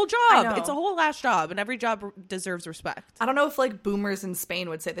that's a whole job. It's a whole ass job, and every job deserves respect. I don't know if like boomers in Spain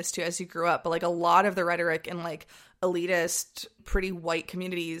would say this too as you grew up, but like a lot of the rhetoric in like elitist, pretty white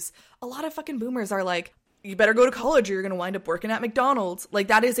communities, a lot of fucking boomers are like, you better go to college or you're going to wind up working at McDonald's. Like,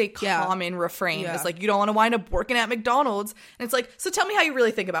 that is a common refrain. Yeah. It's like, you don't want to wind up working at McDonald's. And it's like, so tell me how you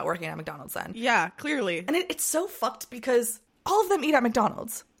really think about working at McDonald's then. Yeah, clearly. And it's so fucked because all of them eat at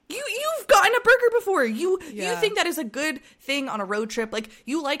McDonald's. You've gotten a burger before. You think that is a good thing on a road trip. Like,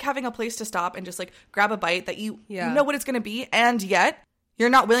 you like having a place to stop and just, like, grab a bite that you know what it's going to be. And yet, you're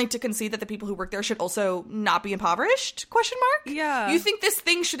not willing to concede that the people who work there should also not be impoverished? ? Yeah. You think this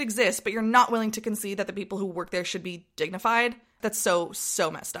thing should exist, but you're not willing to concede that the people who work there should be dignified? That's so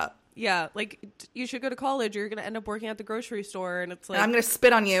messed up. Yeah, like, you should go to college or you're going to end up working at the grocery store, and it's like... And I'm going to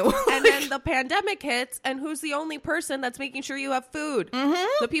spit on you. And then the pandemic hits, and who's the only person that's making sure you have food? Mm-hmm.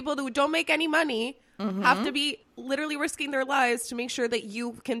 The people who don't make any money have to be literally risking their lives to make sure that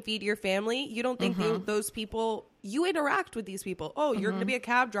you can feed your family. You don't think those people... You interact with these people. Oh, you're going to be a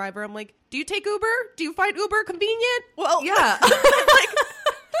cab driver. I'm like, do you take Uber? Do you find Uber convenient? Well, yeah. Like,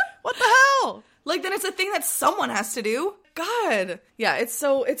 what the hell? Like, then it's a thing that someone has to do. God. Yeah, it's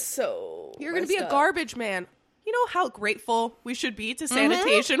so You're going to be a garbage man. You know how grateful we should be to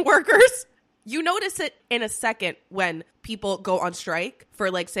sanitation workers? You notice it in a second when people go on strike for,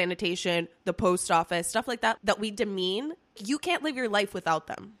 like, sanitation, the post office, stuff like that we demean. You can't live your life without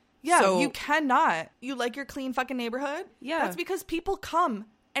them. Yeah, so, you cannot. You like your clean fucking neighborhood? Yeah. That's because people come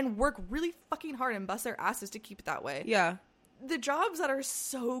and work really fucking hard and bust their asses to keep it that way. Yeah. The jobs that are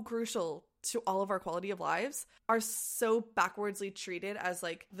so crucial to all of our quality of lives are so backwardsly treated as,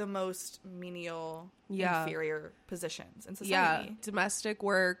 like, the most menial, inferior positions in society. Yeah, domestic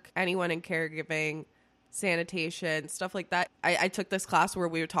work, anyone in caregiving, sanitation, stuff like that. I took this class where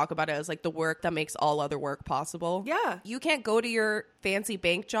we would talk about it as, like, the work that makes all other work possible. Yeah. You can't go to your fancy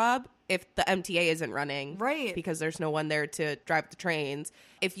bank job if the MTA isn't running. Right. Because there's no one there to drive the trains.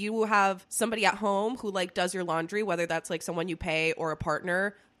 If you have somebody at home who, like, does your laundry, whether that's, like, someone you pay or a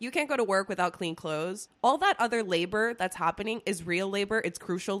partner, you can't go to work without clean clothes. All that other labor that's happening is real labor. It's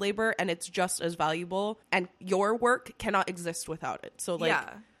crucial labor, and it's just as valuable. And your work cannot exist without it. So, like,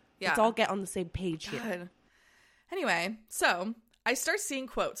 let's all get on the same page here. Anyway, so I start seeing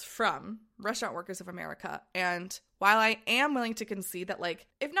quotes from Restaurant Workers of America. And while I am willing to concede that, like,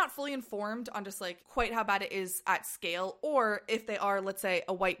 if not fully informed on just, like, quite how bad it is at scale, or if they are, let's say,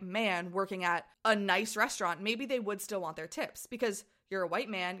 a white man working at a nice restaurant, maybe they would still want their tips because you're a white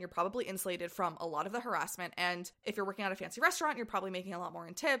man, you're probably insulated from a lot of the harassment, and if you're working at a fancy restaurant, you're probably making a lot more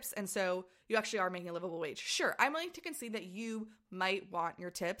in tips, and so you actually are making a livable wage. Sure, I'm willing to concede that you might want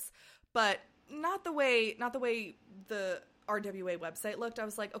your tips, but not the way the RWA website looked. I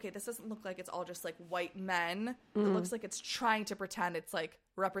was like, okay, this doesn't look like it's all just, like, white men. It looks like it's trying to pretend it's, like,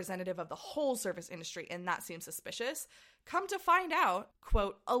 representative of the whole service industry, and that seems suspicious. Come to find out,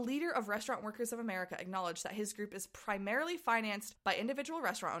 quote, a leader of Restaurant Workers of America acknowledged that his group is primarily financed by individual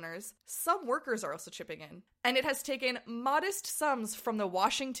restaurant owners. Some workers are also chipping in, and it has taken modest sums from the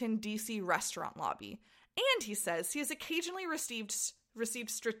Washington, D.C. restaurant lobby. And he says he has occasionally received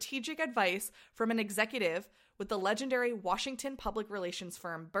strategic advice from an executive with the legendary Washington public relations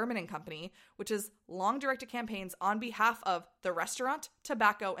firm Berman & Company, which has long directed campaigns on behalf of the restaurant,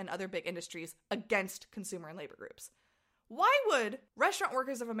 tobacco, and other big industries against consumer and labor groups. Why would Restaurant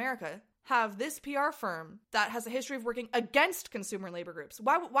Workers of America have this PR firm that has a history of working against consumer and labor groups?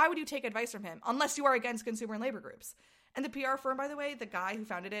 Why would you take advice from him unless you are against consumer and labor groups? And the PR firm, by the way, the guy who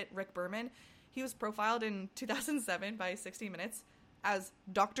founded it, Rick Berman, he was profiled in 2007 by 60 Minutes as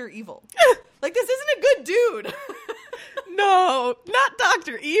Dr. Evil. Like, this isn't a good dude. No, not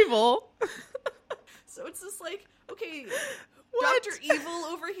Dr. Evil. So it's just like, okay, What? Dr. Evil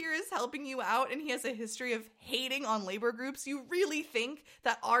over here is helping you out, and he has a history of hating on labor groups. You really think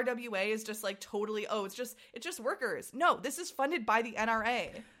that RWA is just like totally, it's just workers. No, this is funded by the NRA.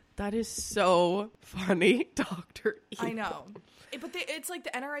 That is so funny, Dr. Evil. I know. But it's like the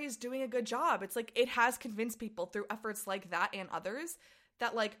NRA is doing a good job. It's like it has convinced people through efforts like that and others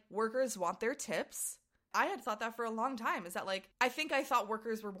that, like, workers want their tips. I had thought that for a long time, is that, like, I thought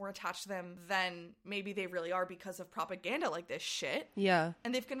workers were more attached to them than maybe they really are because of propaganda like this shit. Yeah.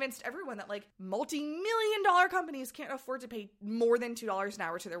 And they've convinced everyone that, like, multi-million-dollar companies can't afford to pay more than $2 an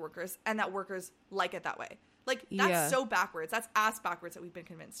hour to their workers, and that workers like it that way. Like, that's so backwards. That's ass backwards that we've been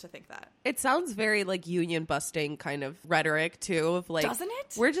convinced to think that. It sounds very, like, union-busting kind of rhetoric, too, of, like... Doesn't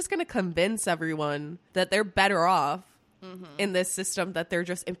it? We're just going to convince everyone that they're better off in this system that they're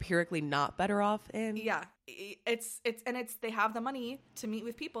just empirically not better off in. Yeah. It's they have the money to meet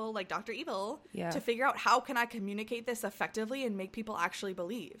with people like Dr. Evil to figure out how can I communicate this effectively and make people actually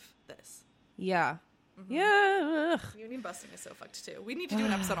believe this. Yeah. Yeah. Ugh. Union busting is so fucked, too. We need to do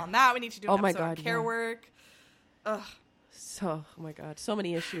an episode on that. We need to do an episode on care work. Ugh. So, oh my God. So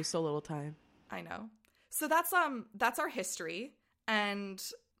many issues, so little time. I know. So that's our history. And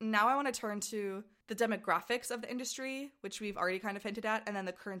now I want to turn to the demographics of the industry, which we've already kind of hinted at, and then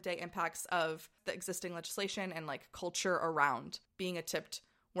the current day impacts of the existing legislation and like culture around being a tipped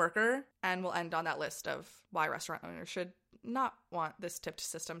worker. And we'll end on that list of why restaurant owners should not want this tipped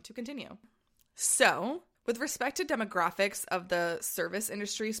system to continue. So, with respect to demographics of the service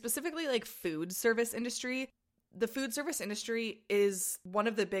industry, specifically like food service industry, the food service industry is one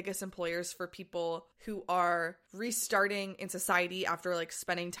of the biggest employers for people who are restarting in society after like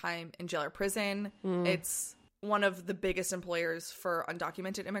spending time in jail or prison. It's one of the biggest employers for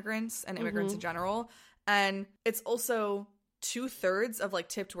undocumented immigrants and immigrants in general. And it's also 2/3 of like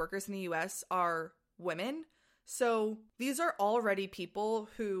tipped workers in the US are women. So these are already people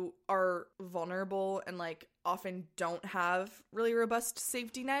who are vulnerable and like often don't have really robust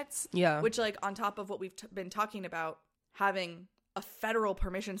safety nets. Yeah. Which like on top of what we've been talking about, having a federal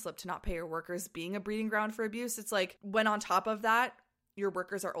permission slip to not pay your workers being a breeding ground for abuse, it's like when on top of that, your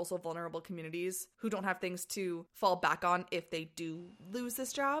workers are also vulnerable communities who don't have things to fall back on if they do lose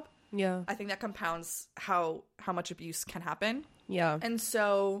this job. Yeah. I think that compounds how much abuse can happen. Yeah. And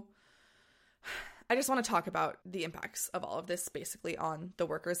so I just want to talk about the impacts of all of this basically on the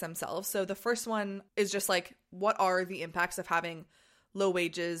workers themselves. So the first one is just like, what are the impacts of having low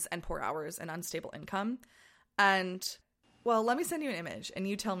wages and poor hours and unstable income? And, well, let me send you an image and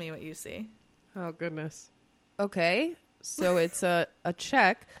you tell me what you see. Oh, goodness. Okay. So it's a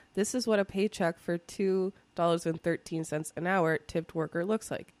check. This is what a paycheck for $2.13 an hour tipped worker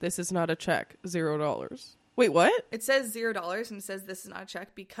looks like. This is not a check. $0. Wait, what? It says $0 and it says this is not a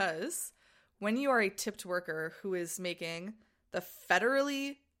check because when you are a tipped worker who is making the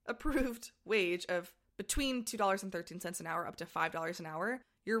federally approved wage of between $2.13 an hour up to $5 an hour,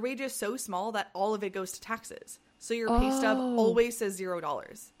 your wage is so small that all of it goes to taxes. So your pay stub always says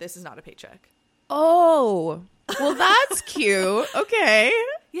 $0. This is not a paycheck. Oh, well, that's cute. Okay.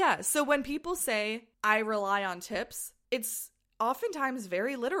 Yeah. So when people say, I rely on tips, it's oftentimes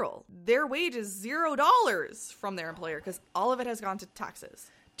very literal. Their wage is $0 from their employer because all of it has gone to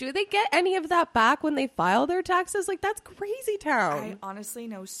taxes. Do they get any of that back when they file their taxes? Like, that's crazy town. I honestly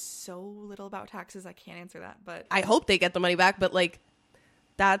know so little about taxes. I can't answer that, but I hope they get the money back, but like,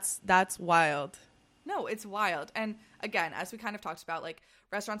 that's wild. no, it's wild. And again, as we kind of talked about, like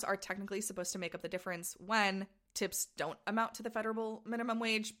restaurants are technically supposed to make up the difference when tips don't amount to the federal minimum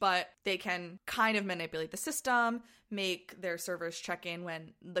wage, but they can kind of manipulate the system, make their servers check in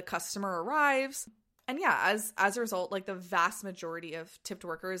when the customer arrives. And yeah, as a result, like the vast majority of tipped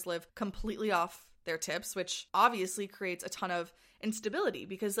workers live completely off their tips, which obviously creates a ton of instability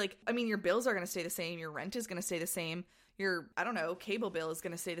because like, I mean, your bills are going to stay the same. Your rent is going to stay the same. Your, I don't know, cable bill is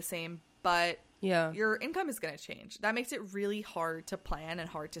going to stay the same, but Yeah. your income is going to change. That makes it really hard to plan and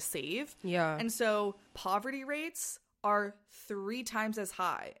hard to save. Yeah. And so poverty rates are 3 times as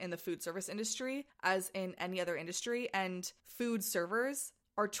high in the food service industry as in any other industry. And food servers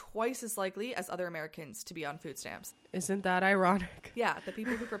are twice as likely as other Americans to be on food stamps. Isn't that ironic? Yeah, the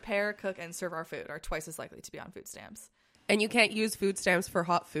people who prepare, cook, and serve our food are twice as likely to be on food stamps. And you can't use food stamps for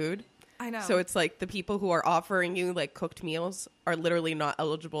hot food. I know. So it's like the people who are offering you like cooked meals are literally not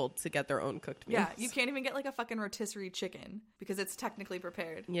eligible to get their own cooked meals. Yeah, you can't even get like a fucking rotisserie chicken because it's technically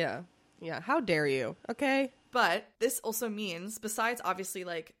prepared. Yeah. Yeah. How dare you? Okay. But this also means, besides obviously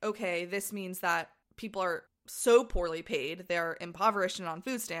like, okay, this means that people are so poorly paid, they're impoverished and on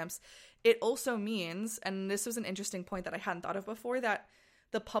food stamps. It also means, and this was an interesting point that I hadn't thought of before, that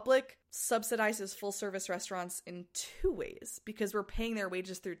the public subsidizes full service restaurants in 2 ways because we're paying their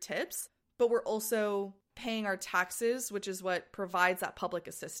wages through tips, but we're also paying our taxes, which is what provides that public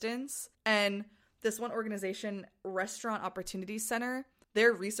assistance. And this one organization, Restaurant Opportunity Center,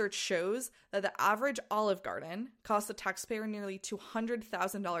 their research shows that the average Olive Garden costs the taxpayer nearly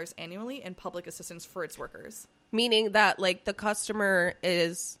 $200,000 annually in public assistance for its workers. Meaning that like the customer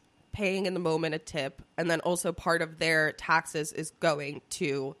is paying in the moment a tip, and then also part of their taxes is going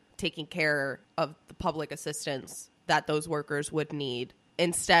to taking care of the public assistance that those workers would need,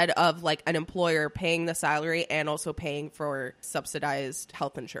 instead of like an employer paying the salary and also paying for subsidized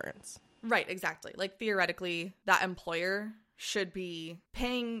health insurance. Right, exactly. Like theoretically, that employer should be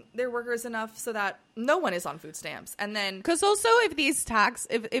paying their workers enough so that no one is on food stamps. And then because also if these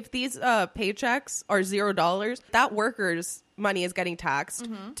paychecks are $0, that worker's money is getting taxed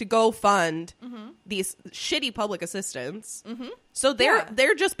to go fund these shitty public assistants. So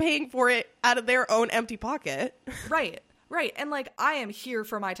they're just paying for it out of their own empty pocket. Right. And like, I am here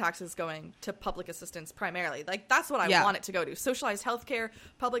for my taxes going to public assistance primarily. Like, that's what I want it to go to. Socialized healthcare,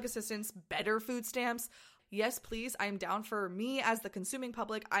 public assistance, better food stamps. yes, please, I'm down for me as the consuming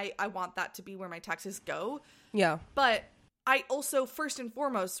public. I want that to be where my taxes go. Yeah. But I also, first and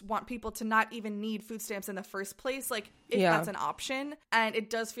foremost, want people to not even need food stamps in the first place, like, if that's an option. And it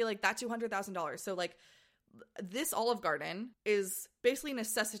does feel like that $200,000. So, like, this Olive Garden is basically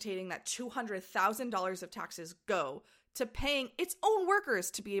necessitating that $200,000 of taxes go to paying its own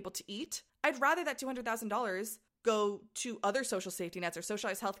workers to be able to eat. I'd rather that $200,000 go to other social safety nets or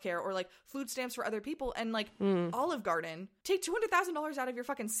socialized healthcare or like food stamps for other people. And like Olive Garden, take $200,000 out of your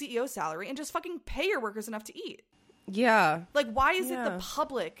fucking CEO salary and just fucking pay your workers enough to eat. Yeah. Like, why is it the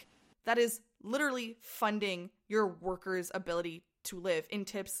public that is literally funding your workers' ability to live in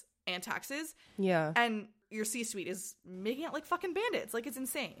tips and taxes? Yeah. And your C-suite is making it like fucking bandits. Like, it's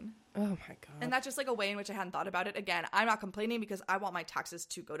insane. Oh my God. And that's just like a way in which I hadn't thought about it. Again, I'm not complaining because I want my taxes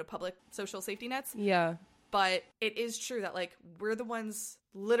to go to public social safety nets. Yeah. But it is true that like we're the ones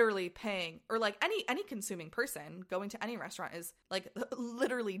literally paying, or like any consuming person going to any restaurant is like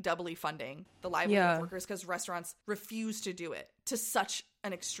literally doubly funding the livelihood of workers because restaurants refuse to do it to such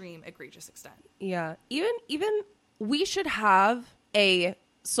an extreme, egregious extent. Yeah. Even we should have a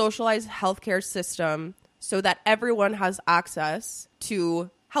socialized healthcare system so that everyone has access to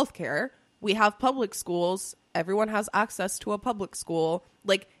healthcare. We have public schools. Everyone has access to a public school.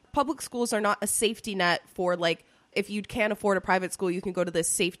 Like, public schools are not a safety net for, like, if you can't afford a private school, you can go to this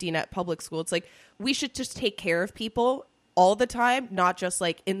safety net public school. It's like, we should just take care of people all the time, not just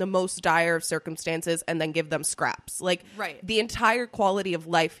like in the most dire of circumstances and then give them scraps. Like, the entire quality of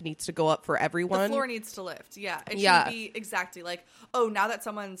life needs to go up for everyone. The floor needs to lift. Yeah. It shouldn't be exactly like, oh, now that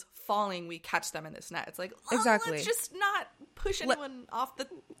someone's falling, we catch them in this net. It's like, oh, exactly. Let's just not push anyone off the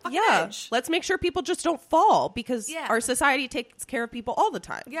fucking edge. Let's make sure people just don't fall because our society takes care of people all the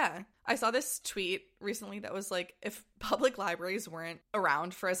time. Yeah. I saw this tweet recently that was like, if public libraries weren't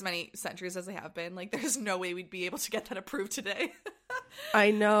around for as many centuries as they have been, like, there's no way we'd be able to get that approved today. I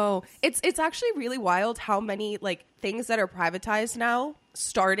know. It's actually really wild how many like things that are privatized now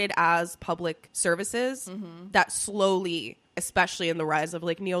started as public services that slowly, especially in the rise of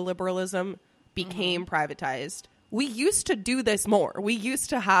like neoliberalism, became privatized. We used to do this more. We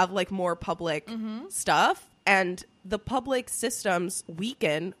used to have like more public stuff. And the public systems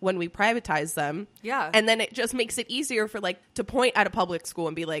weaken when we privatize them. Yeah. And then it just makes it easier for like to point at a public school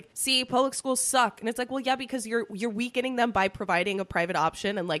and be like, see, public schools suck. And it's like, well, yeah, because you're weakening them by providing a private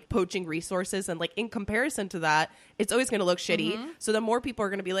option and like poaching resources. And like in comparison to that, it's always going to look shitty. So the more people are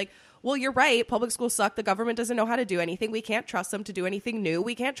going to be like, well, you're right. Public schools suck. The government doesn't know how to do anything. We can't trust them to do anything new.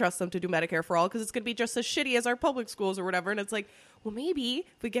 We can't trust them to do Medicare for all because it's going to be just as shitty as our public schools or whatever. And it's like, well, maybe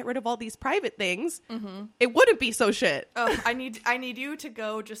if we get rid of all these private things, it wouldn't be so shit. Oh, I need you to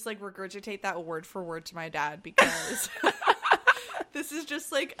go just like regurgitate that word for word to my dad because this is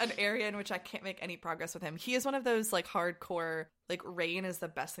just like an area in which I can't make any progress with him. He is one of those like hardcore, like Reagan is the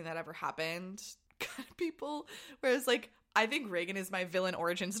best thing that ever happened kind of people. Whereas like, I think Reagan is my villain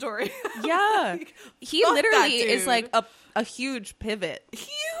origin story. Yeah. Like, he literally is like a huge pivot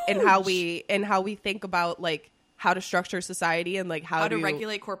in how we think about like how to structure society and like how to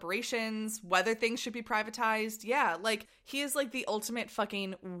regulate corporations, whether things should be privatized. Yeah, like he is like the ultimate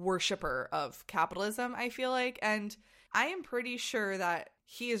fucking worshiper of capitalism, I feel like. And I am pretty sure that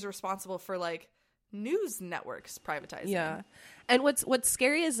he is responsible for like news networks privatizing. Yeah. And what's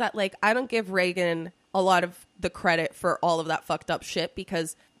scary is that like I don't give Reagan a lot of the credit for all of that fucked up shit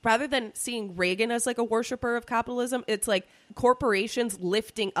because rather than seeing Reagan as like a worshiper of capitalism, it's like corporations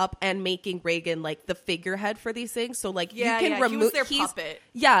lifting up and making Reagan like the figurehead for these things. So like you can remove he was their puppet.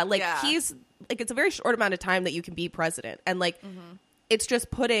 Yeah, like he's like it's a very short amount of time that you can be president. And like it's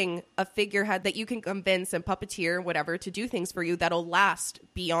just putting a figurehead that you can convince and puppeteer and whatever to do things for you that'll last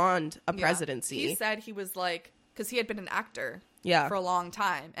beyond a presidency. He said he was like, because he had been an actor for a long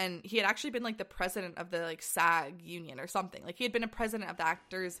time, and he had actually been like the president of the like SAG union or something. Like he had been a president of the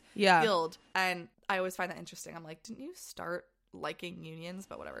Actors Guild, and I always find that interesting. I'm like, didn't you start liking unions?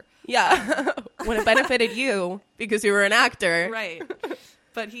 But whatever. Yeah, when it benefited you because you were an actor, right?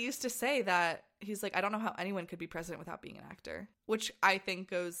 But he used to say that he's like, I don't know how anyone could be president without being an actor, which I think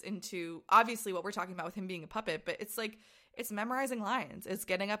goes into obviously what we're talking about with him being a puppet, but it's like, it's memorizing lines. It's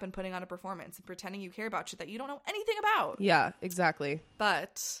getting up and putting on a performance and pretending you care about shit that you don't know anything about. Yeah, exactly.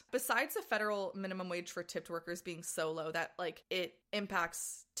 But besides the federal minimum wage for tipped workers being so low that like it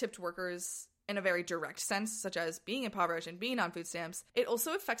impacts tipped workers in a very direct sense, such as being impoverished and being on food stamps, it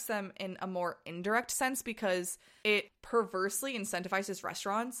also affects them in a more indirect sense because it perversely incentivizes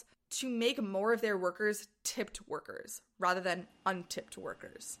restaurants to make more of their workers tipped workers rather than untipped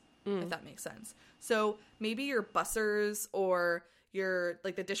workers, if that makes sense. So maybe your bussers or your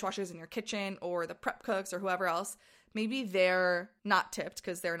like the dishwashers in your kitchen or the prep cooks or whoever else, maybe they're not tipped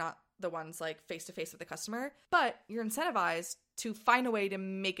because they're not the ones like face to face with the customer, but you're incentivized to find a way to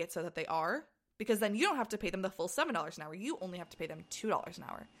make it so that they are, because then you don't have to pay them the full $7 an hour. You only have to pay them $2 an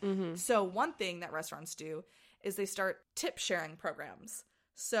hour. Mm-hmm. So one thing that restaurants do is they start tip sharing programs.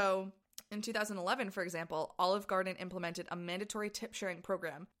 So in 2011, for example, Olive Garden implemented a mandatory tip sharing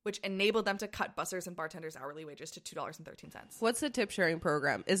program, which enabled them to cut bussers and bartenders' hourly wages to $2.13. What's the tip sharing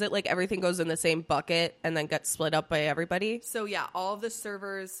program? Is it like everything goes in the same bucket and then gets split up by everybody? So yeah, all of the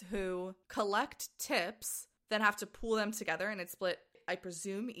servers who collect tips then have to pool them together, and it's split, I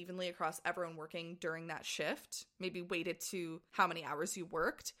presume, evenly across everyone working during that shift, maybe weighted to how many hours you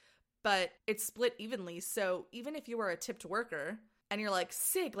worked, but it's split evenly. So even if you were a tipped worker and you're like,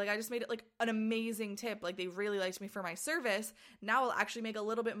 sick, like I just made it like an amazing tip, like they really liked me for my service, now I'll actually make a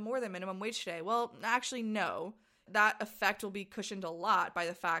little bit more than minimum wage today. Well, actually, no. That effect will be cushioned a lot by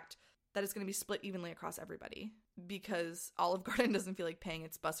the fact that it's going to be split evenly across everybody, because Olive Garden doesn't feel like paying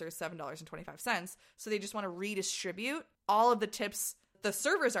its bussers $7.25, so they just want to redistribute all of the tips the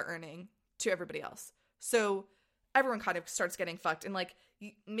servers are earning to everybody else. So everyone kind of starts getting fucked, and like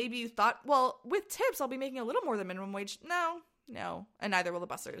maybe you thought, well, with tips I'll be making a little more than minimum wage. No, and neither will the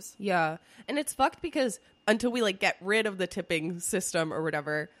bussers. Yeah, and it's fucked because until we like get rid of the tipping system or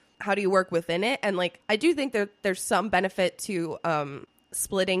whatever, how do you work within it? And like I do think that there's some benefit to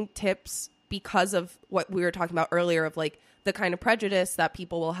splitting tips because of what we were talking about earlier of like the kind of prejudice that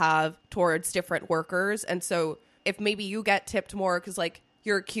people will have towards different workers. And so if maybe you get tipped more because like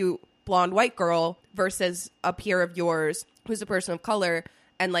you're a cute blonde white girl versus a peer of yours who's a person of color,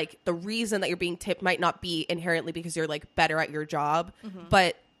 and like the reason that you're being tipped might not be inherently because you're like better at your job,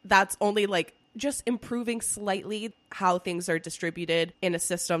 but that's only like just improving slightly how things are distributed in a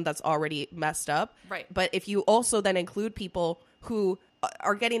system that's already messed up. Right. But if you also then include people who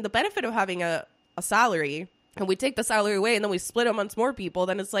are getting the benefit of having a salary, and we take the salary away and then we split it amongst more people,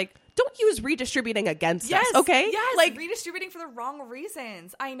 then it's like, don't use redistributing against us, okay? Yes, like redistributing for the wrong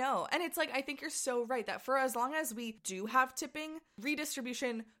reasons. I know. And it's like, I think you're so right that for as long as we do have tipping,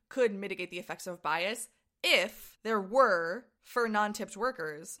 redistribution could mitigate the effects of bias if there were, for non-tipped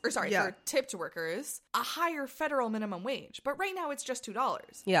workers, or sorry, for tipped workers, a higher federal minimum wage. But right now it's just $2.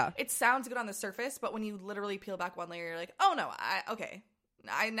 Yeah. It sounds good on the surface, but when you literally peel back one layer, you're like, oh no, okay.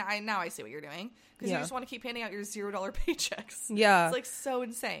 Now I see what you're doing, because you just want to keep handing out your $0 paychecks. Yeah, it's like so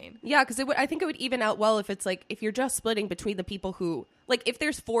insane. Yeah, because I think it would even out well if it's like if you're just splitting between the people who like if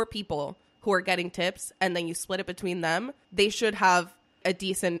there's 4 people who are getting tips and then you split it between them, they should have a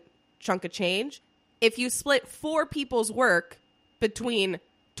decent chunk of change. If you split 4 people's work between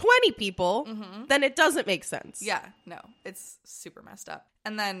 20 people, then it doesn't make sense. Yeah, no, it's super messed up.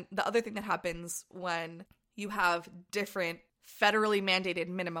 And then the other thing that happens when you have different federally mandated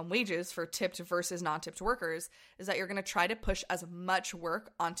minimum wages for tipped versus non-tipped workers is that you're going to try to push as much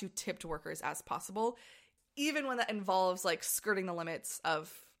work onto tipped workers as possible, even when that involves like skirting the limits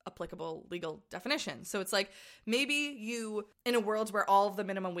of applicable legal definitions. So it's like maybe you, in a world where all of the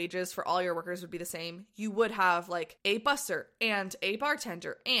minimum wages for all your workers would be the same, you would have like a busser and a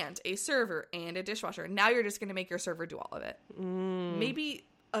bartender and a server and a dishwasher. Now you're just going to make your server do all of it. Maybe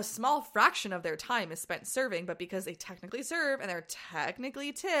a small fraction of their time is spent serving, but because they technically serve and they're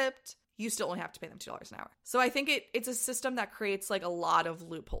technically tipped, you still only have to pay them $2 an hour. So I think it's a system that creates like a lot of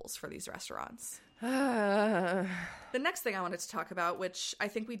loopholes for these restaurants. The next thing I wanted to talk about, which I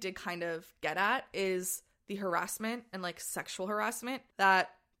think we did kind of get at, is the harassment and like sexual harassment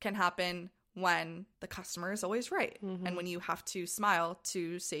that can happen when the customer is always right. And when you have to smile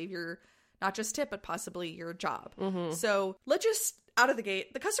to save your, not just tip, but possibly your job. So let's just, out of the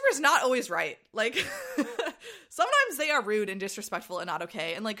gate, the customer is not always right. Like sometimes they are rude and disrespectful and not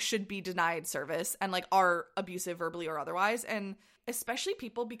okay, and like should be denied service and like are abusive verbally or otherwise. And especially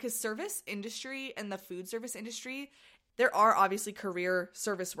people, because service industry and the food service industry, there are obviously career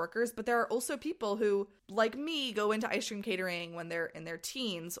service workers, but there are also people who, like me, go into ice cream catering when they're in their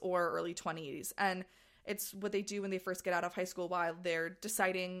teens or early 20s. And it's what they do when they first get out of high school while they're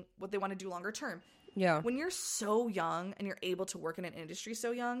deciding what they want to do longer term. Yeah. When you're so young and you're able to work in an industry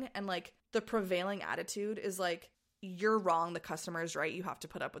so young, and like the prevailing attitude is like, you're wrong, the customer is right, you have to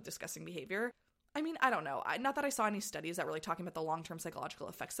put up with disgusting behavior. I mean, I don't know. Not that I saw any studies that were like talking about the long-term psychological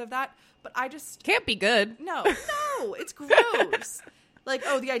effects of that, but I just... Can't be good. No, it's gross. Like,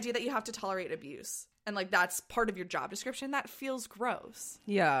 oh, the idea that you have to tolerate abuse and like that's part of your job description, that feels gross.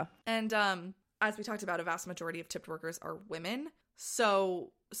 Yeah. And as we talked about, a vast majority of tipped workers are women.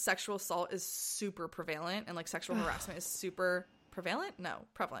 So sexual assault is super prevalent, and like sexual harassment is super prevalent? No,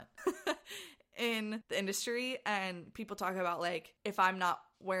 prevalent. in the industry, and people talk about like, if I'm not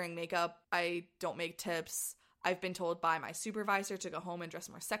wearing makeup, I don't make tips. I've been told by my supervisor to go home and dress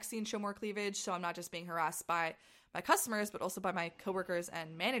more sexy and show more cleavage, so I'm not just being harassed by my customers, but also by my coworkers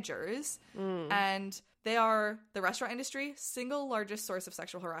and managers. And they are, the restaurant industry, single largest source of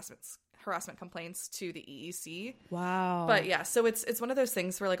sexual harassment complaints to the EEC. Wow. But yeah, so it's one of those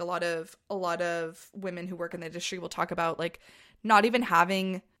things where like a lot of women who work in the industry will talk about like not even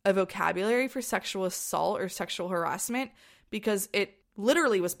having a vocabulary for sexual assault or sexual harassment because it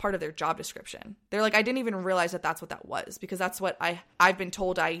literally was part of their job description. They're like, I didn't even realize that that's what that was, because that's what I've been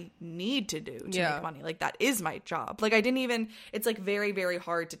told I need to do to make money. Like, that is my job. Like, I didn't even, it's like very, very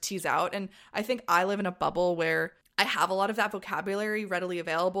hard to tease out. And I think I live in a bubble where I have a lot of that vocabulary readily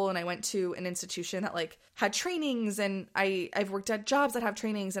available, and I went to an institution that like had trainings, and I've worked at jobs that have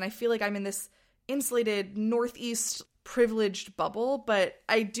trainings, and I feel like I'm in this insulated Northeast privileged bubble. But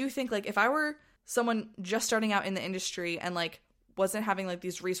I do think like if I were someone just starting out in the industry and like wasn't having like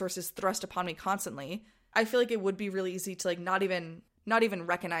these resources thrust upon me constantly, I feel like it would be really easy to like not even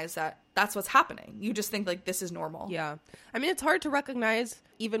recognize that that's what's happening. You just think like this is normal. Yeah. I mean, it's hard to recognize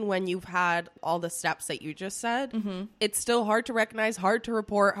even when you've had all the steps that you just said. Mm-hmm. It's still hard to recognize, hard to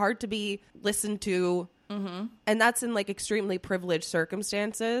report, hard to be listened to. Mm-hmm. And that's in like extremely privileged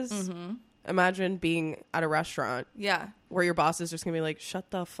circumstances. Mm-hmm. Imagine being at a restaurant. Yeah. Where your boss is just going to be like,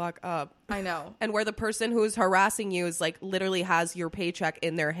 shut the fuck up. I know. And where the person who's harassing you is like literally has your paycheck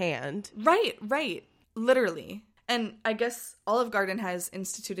in their hand. Right. Literally. And I guess Olive Garden has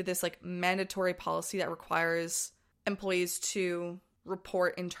instituted this like mandatory policy that requires employees to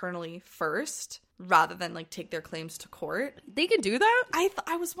report internally first rather than like take their claims to court. They can do that?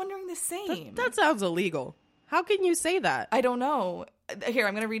 I was wondering the same. That sounds illegal. How can you say that? I don't know. Here,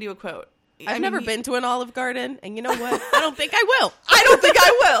 I'm going to read you a quote. I've never been to an Olive Garden, and you know what? I don't think I will.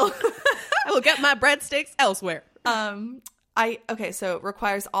 I will get my breadsticks elsewhere. So it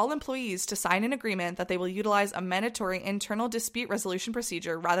requires all employees to sign an agreement that they will utilize a mandatory internal dispute resolution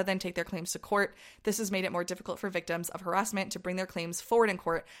procedure rather than take their claims to court. This has made it more difficult for victims of harassment to bring their claims forward in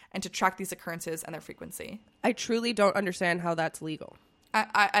court and to track these occurrences and their frequency. I truly don't understand how that's legal.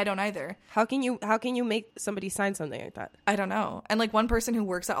 I don't either. How can you make somebody sign something like that? I don't know. And like one person who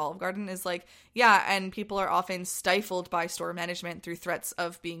works at Olive Garden is like, yeah, and people are often stifled by store management through threats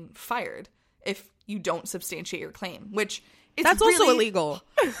of being fired if you don't substantiate your claim, which is that's really, also illegal.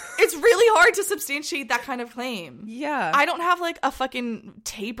 It's really hard to substantiate that kind of claim. Yeah. I don't have like a fucking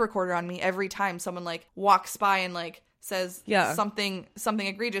tape recorder on me every time someone like walks by and like says something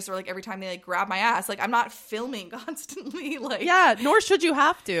egregious, or like every time they like grab my ass. Like, I'm not filming constantly. Like, yeah, nor should you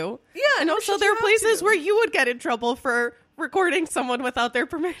have to. Yeah, and also there are places where you would get in trouble for recording someone without their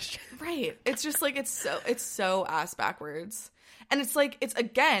permission. Right. It's just like it's so ass backwards. And it's like, it's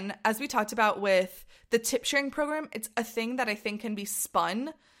again, as we talked about with the tip sharing program, it's a thing that I think can be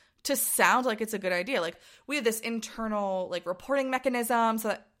spun to sound like it's a good idea. Like, we have this internal like reporting mechanism so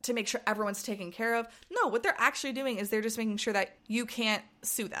that to make sure everyone's taken care of. No, what they're actually doing is they're just making sure that you can't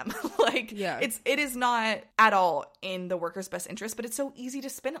sue them. Like, it is not at all in the worker's best interest, but it's so easy to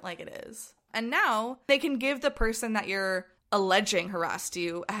spin it like it is. And now they can give the person that you're alleging harassed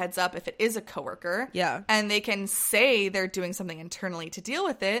you a heads up if it is a coworker. Yeah. And they can say they're doing something internally to deal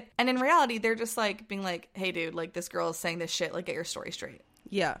with it. And in reality, they're just like being like, hey dude, like this girl is saying this shit, like get your story straight.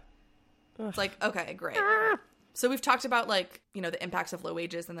 Yeah. It's like, okay, great. So we've talked about like, you know, the impacts of low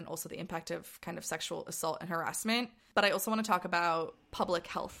wages and then also the impact of kind of sexual assault and harassment. But I also want to talk about public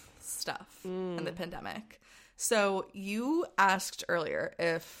health stuff and the pandemic. So you asked earlier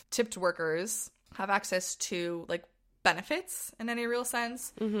if tipped workers have access to like benefits in any real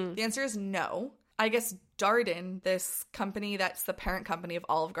sense. Mm-hmm. The answer is no. I guess Darden, this company that's the parent company of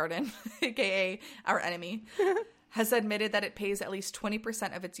Olive Garden, aka our enemy, has admitted that it pays at least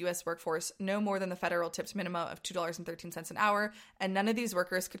 20% of its U.S. workforce no more than the federal tipped minimum of $2.13 an hour, and none of these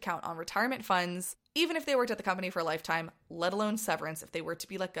workers could count on retirement funds, even if they worked at the company for a lifetime, let alone severance if they were to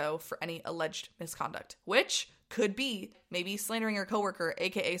be let go for any alleged misconduct, which could be maybe slandering your coworker,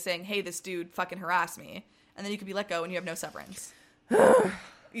 aka saying, hey, this dude fucking harassed me, and then you could be let go and you have no severance.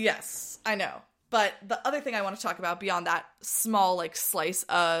 Yes, I know. But the other thing I want to talk about beyond that small like slice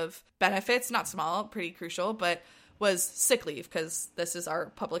of benefits, not small, pretty crucial, but was sick leave, because this is our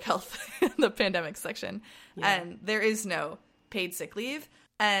public health, the pandemic section. Yeah. And there is no paid sick leave.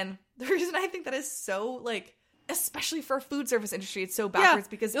 And the reason I think that is so, like, especially for a food service industry, it's so backwards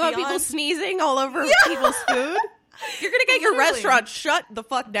because you want people sneezing all over people's food? You're going to get your restaurant shut the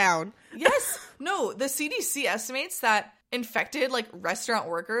fuck down. Yes. No, the CDC estimates that infected, like, restaurant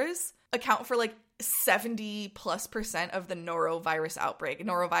workers account for, like, 70+% of the norovirus outbreak,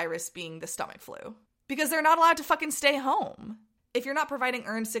 norovirus being the stomach flu, because they're not allowed to fucking stay home. If you're not providing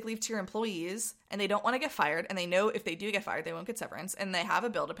earned sick leave to your employees and they don't want to get fired, and they know if they do get fired, they won't get severance, and they have a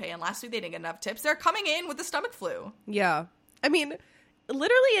bill to pay, and last week they didn't get enough tips, they're coming in with the stomach flu. Yeah. I mean,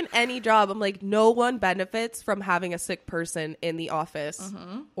 literally in any job, I'm like, no one benefits from having a sick person in the office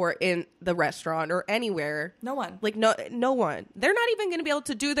or in the restaurant or anywhere. No one. Like, no one. They're not even going to be able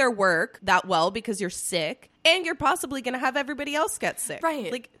to do their work that well because you're sick, and you're possibly going to have everybody else get sick. Right.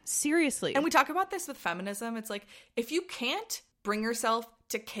 Like, seriously. And we talk about this with feminism. It's like, if you can't bring yourself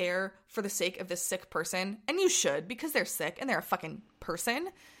to care for the sake of this sick person, and you should, because they're sick and they're a fucking person.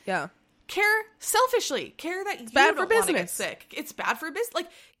 Yeah. Care selfishly. Care that you bad don't for want to get business. sick. It's bad for business. Like,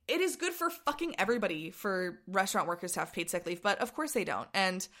 it is good for fucking everybody for restaurant workers to have paid sick leave, but of course they don't.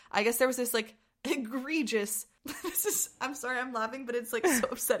 And I guess there was this, like, egregious... I'm sorry, I'm laughing, but it's, like, so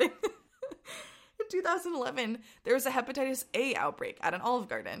upsetting. In 2011, there was a hepatitis A outbreak at an Olive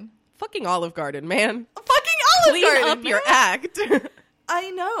Garden. Fucking Olive Garden, man. Fucking Olive Garden, Clean up man. your act.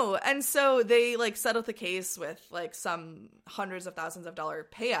 I know. And so they, like, settled the case with, like, some hundreds of thousands of dollar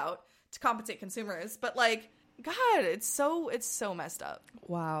payout to compensate consumers. But, like, God, it's so messed up.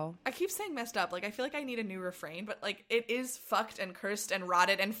 Wow. I keep saying messed up. Like, I feel like I need a new refrain, but, like, it is fucked and cursed and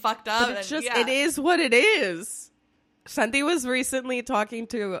rotted and fucked up. But it's just, yeah. it is what it is. Shanti was recently talking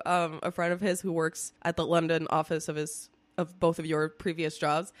to a friend of his who works at the London office of both of your previous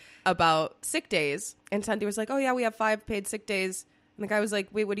jobs about sick days. And Shanti was like, oh yeah, we have 5 paid sick days. And the guy was like,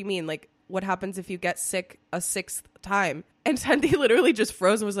 wait, what do you mean? Like, what happens if you get sick a 6th time? And Shanti literally just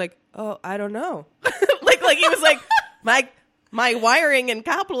froze and was like, oh, I don't know. like he was like, my wiring in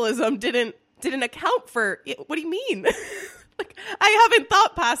capitalism didn't account for it. What do you mean? Like, I haven't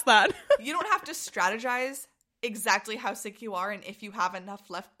thought past that. You don't have to strategize exactly how sick you are and if you have enough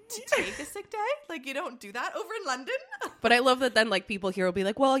left to take a sick day. Like, you don't do that over in London. But I love that then, like, people here will be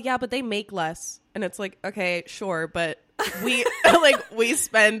like, well, yeah, but they make less. And it's like, okay, sure, but we we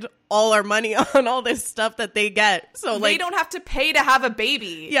spend all our money on all this stuff that they get. So, like, they don't have to pay to have a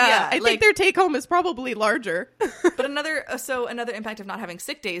baby. Yeah, I think their take home is probably larger. But another impact of not having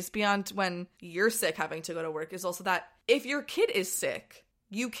sick days beyond when you're sick having to go to work is also that if your kid is sick,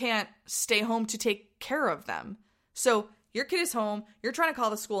 you can't stay home to take care of them. So your kid is home, you're trying to call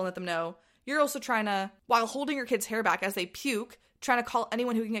the school and let them know. You're also trying to, while holding your kid's hair back as they puke, trying to call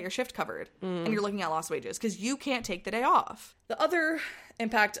anyone who can get your shift covered. And you're looking at lost wages because you can't take the day off. The other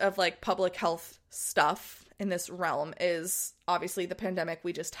impact of, like, public health stuff in this realm is obviously the pandemic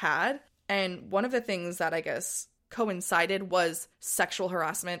we just had. And one of the things that I guess coincided was sexual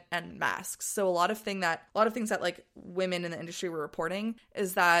harassment and masks. So a lot of things that like women in the industry were reporting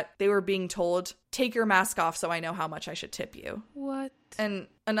is that they were being told, take your mask off so I know how much I should tip you. What? And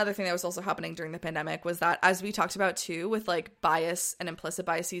another thing that was also happening during the pandemic was that, as we talked about too, with, like, bias and implicit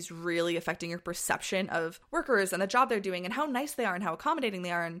biases really affecting your perception of workers and the job they're doing and how nice they are and how accommodating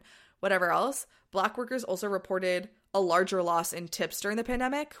they are and whatever else, Black workers also reported a larger loss in tips during the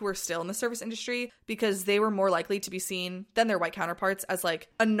pandemic who were still in the service industry because they were more likely to be seen than their white counterparts as, like,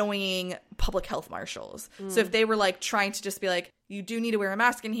 annoying public health marshals. So if they were, like, trying to just be like, you do need to wear a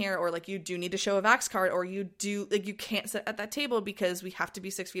mask in here, or, like, you do need to show a vax card, or you do, like, you can't sit at that table because we have to be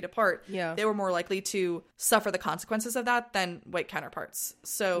 6 feet apart. Yeah. They were more likely to suffer the consequences of that than white counterparts.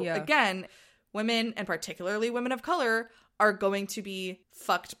 So again, women, and particularly women of color, are going to be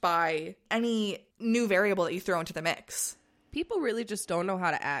fucked by any new variable that you throw into the mix. People really just don't know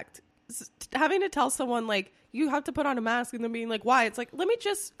how to act. Having to tell someone, like, you have to put on a mask, and then being like, why? It's like, let me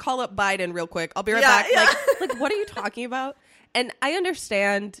just call up Biden real quick. I'll be right back. Yeah. Like, what are you talking about? And I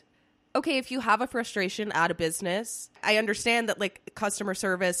understand, okay, if you have a frustration at a business, I understand that, like, customer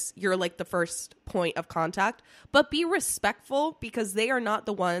service, you're, like, the first point of contact, but be respectful because they are not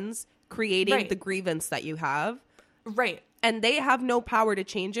the ones creating the grievance that you have. Right. And they have no power to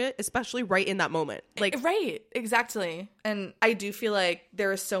change it, especially right in that moment. Like, right, exactly. And I do feel like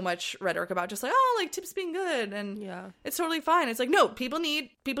there is so much rhetoric about just like, oh, like, tips being good, and it's totally fine. It's like, no, people need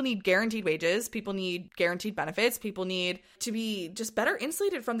guaranteed wages. People need guaranteed benefits. People need to be just better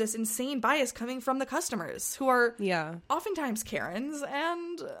insulated from this insane bias coming from the customers who are oftentimes Karens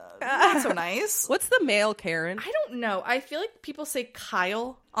and not so nice. What's the male Karen? I don't know. I feel like people say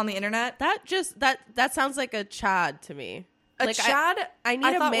Kyle on the internet. That sounds like a Chad to me. Like, Chad, I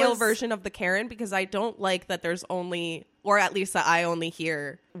need a male version of the Karen because I don't like that there's only, or at least that I only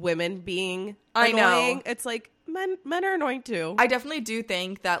hear women being annoying. I know. It's like, men are annoying too. I definitely do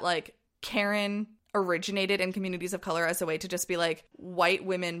think that, like, Karen originated in communities of color as a way to just be like, white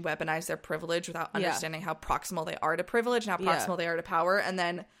women weaponize their privilege without understanding how proximal they are to privilege and how proximal they are to power. And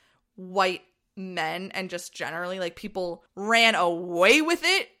then white men and just generally like people ran away with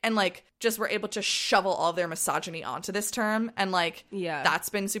it and like just were able to shovel all of their misogyny onto this term, and like that's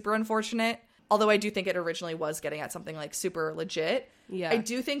been super unfortunate. Although I do think it originally was getting at something like super legit. Yeah, I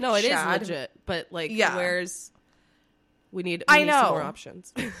do think it is legit, but like we need some more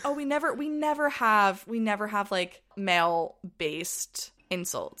options. Oh, we never have like male based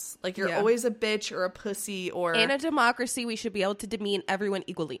insults. Like you're always a bitch or a pussy, or in a democracy we should be able to demean everyone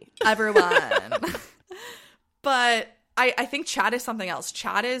equally. Everyone. But I think Chad is something else.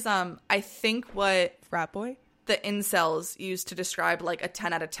 Chad is I think what frat boy the incels use to describe like a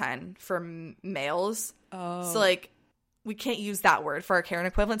 10 out of 10 for males. Oh. So like we can't use that word for our Karen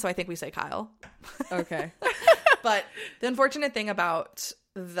equivalent, so I think we say Kyle. Okay. But the unfortunate thing about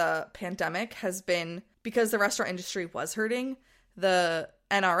the pandemic has been, because the restaurant industry was hurting, the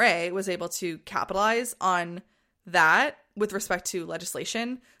NRA was able to capitalize on that with respect to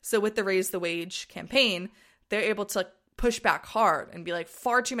legislation. So with the Raise the Wage campaign, they're able to push back hard and be like,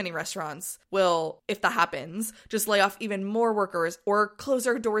 far too many restaurants will, if that happens, just lay off even more workers or close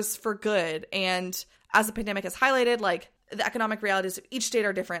their doors for good. And as the pandemic has highlighted, like, the economic realities of each state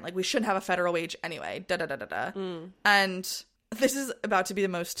are different. Like, we shouldn't have a federal wage anyway. And this is about to be the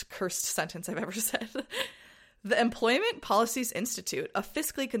most cursed sentence I've ever said. The Employment Policies Institute, a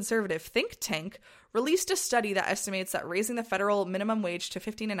fiscally conservative think tank, released a study that estimates that raising the federal minimum wage to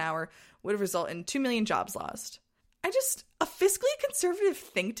 $15 an hour would result in 2 million jobs lost. A fiscally conservative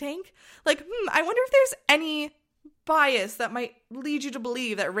think tank? Like, I wonder if there's any bias that might lead you to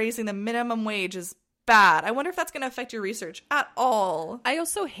believe that raising the minimum wage is bad. I wonder if that's going to affect your research at all. I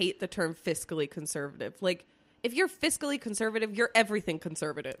also hate the term fiscally conservative. Like, if you're fiscally conservative, you're everything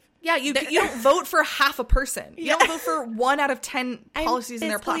conservative. Yeah, you don't vote for half a person. You don't vote for 1 out of 10 policies in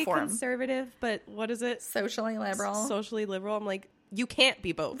their platform. I'm conservative, but what is it? Socially liberal. Socially liberal. I'm like, you can't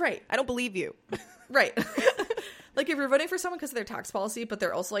be both. Right. I don't believe you. Right. Like, if you're voting for someone because of their tax policy, but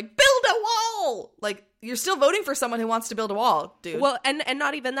they're also like, build a wall! Like, you're still voting for someone who wants to build a wall, dude. Well, and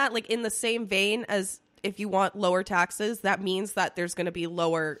not even that, like, in the same vein as if you want lower taxes, that means that there's going to be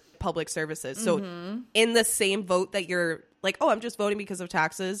lower public services. So in the same vote that you're like, oh, I'm just voting because of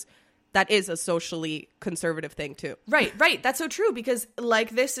taxes, that is a socially conservative thing too. Right. That's so true, because like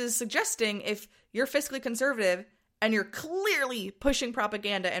this is suggesting, if you're fiscally conservative and you're clearly pushing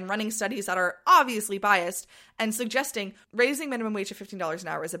propaganda and running studies that are obviously biased and suggesting raising minimum wage to $15 an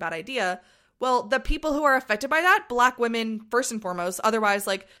hour is a bad idea, well, the people who are affected by that, Black women first and foremost, otherwise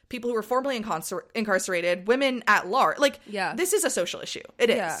like people who were formerly incarcerated, women at large, like this is a social issue. It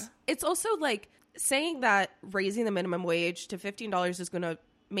is. It's also like saying that raising the minimum wage to $15 is going to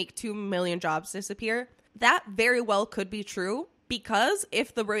make 2 million jobs disappear. That very well could be true, because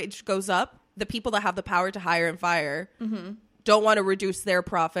if the wage goes up, the people that have the power to hire and fire don't want to reduce their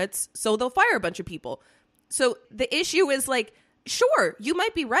profits, so they'll fire a bunch of people. So the issue is like, sure, you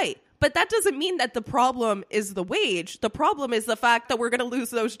might be right, but that doesn't mean that the problem is the wage. The problem is the fact that we're going to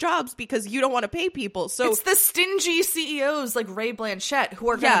lose those jobs because you don't want to pay people. So it's the stingy CEOs like Ray Blanchett who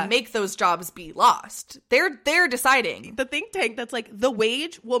are going to make those jobs be lost. They're deciding. The think tank that's like, the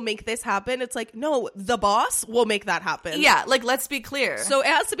wage will make this happen. It's like, no, the boss will make that happen. Yeah, like, let's be clear. So it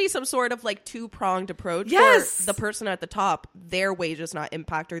has to be some sort of like two-pronged approach. Yes. For the person at the top, their wage is not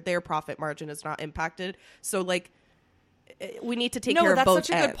impacted, their profit margin is not impacted. So like, we need to take care of both ends.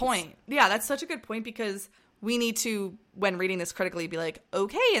 No, that's such a good point. Yeah, that's such a good point, because we need to, when reading this critically, be like,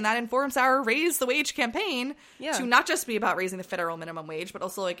 okay, and that informs our Raise the Wage campaign to not just be about raising the federal minimum wage, but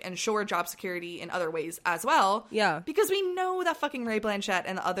also like ensure job security in other ways as well. Yeah. Because we know that fucking Ray Blanchett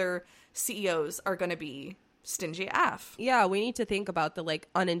and the other CEOs are going to be stingy AF. Yeah, we need to think about the like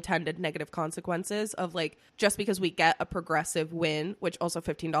unintended negative consequences of like, just because we get a progressive win, which also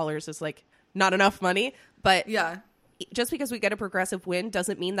 $15 is like not enough money, but yeah. Just because we get a progressive win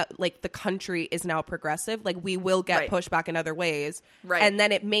doesn't mean that like the country is now progressive. Like, we will get pushback in other ways. Right. And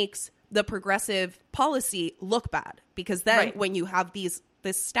then it makes the progressive policy look bad, because then when you have this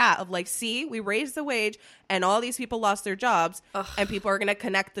stat of like, see, we raised the wage and all these people lost their jobs, and people are going to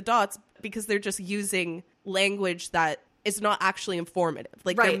connect the dots because they're just using language that is not actually informative.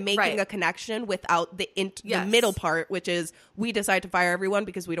 Like, they're making a connection without the middle part, which is, we decide to fire everyone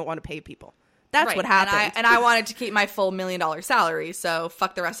because we don't want to pay people. That's what happened. And I wanted to keep my full $1 million salary, so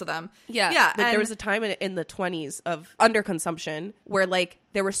fuck the rest of them. Yeah. There was a time in the 20s of underconsumption where, like,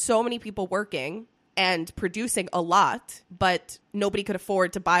 there were so many people working and producing a lot, but nobody could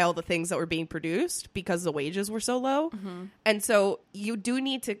afford to buy all the things that were being produced because the wages were so low. And so you do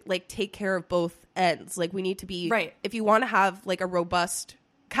need to, like, take care of both ends. Like, we need to be... Right. If you want to have, like, a robust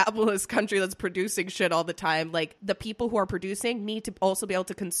capitalist country that's producing shit all the time, like the people who are producing need to also be able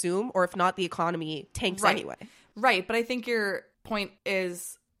to consume, or if not, the economy tanks anyway. Right. But I think your point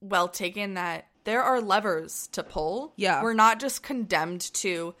is well taken that there are levers to pull. Yeah. We're not just condemned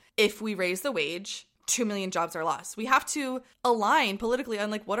to, if we raise the wage, 2 million jobs are lost. We have to align politically on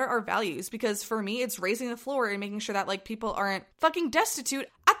like what are our values, because for me it's raising the floor and making sure that like people aren't fucking destitute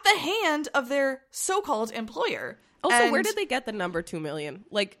at the hand of their so-called employer. Also, where did they get the number 2 million?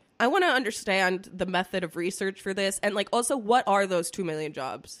 Like, I want to understand the method of research for this, and like also what are those 2 million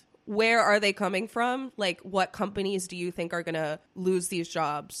jobs? Where are they coming from? Like, what companies do you think are going to lose these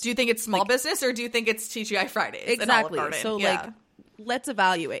jobs? Do you think it's small business, or do you think it's TGI Fridays? Exactly. So like, let's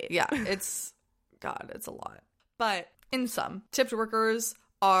evaluate. Yeah, God, it's a lot. But in sum, tipped workers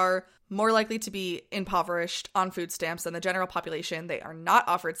are more likely to be impoverished on food stamps than the general population. They are not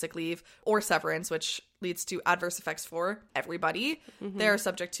offered sick leave or severance, which leads to adverse effects for everybody. They are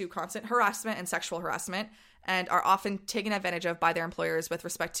subject to constant harassment and sexual harassment, and are often taken advantage of by their employers with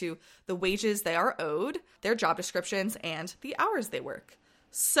respect to the wages they are owed, their job descriptions, and the hours they work.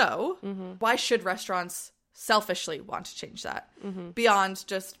 So, why should restaurants selfishly want to change that beyond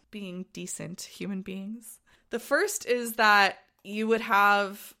just being decent human beings? The first is that you would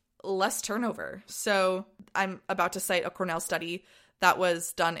have less turnover. So I'm about to cite a Cornell study that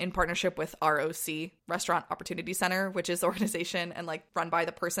was done in partnership with ROC, Restaurant Opportunity Center, which is the organization and like run by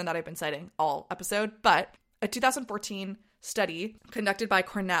the person that I've been citing all episode. But a 2014 study conducted by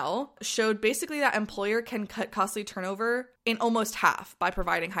Cornell showed basically that employer can cut costly turnover in almost half by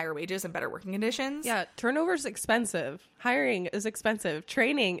providing higher wages and better working conditions. Yeah, turnover is expensive. Hiring is expensive.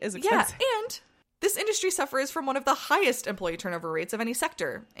 Training is expensive. Yeah, and this industry suffers from one of the highest employee turnover rates of any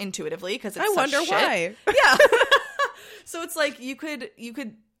sector, intuitively, because it's I wonder why. Yeah. So it's like you could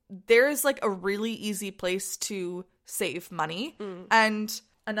there's like a really easy place to save money, and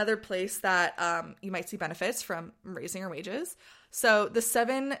another place that you might see benefits from raising your wages. So the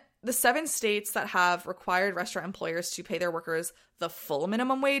seven states that have required restaurant employers to pay their workers the full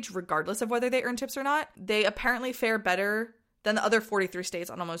minimum wage, regardless of whether they earn tips or not, they apparently fare better than the other 43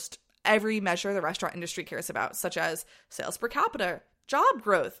 states on almost every measure the restaurant industry cares about, such as sales per capita, job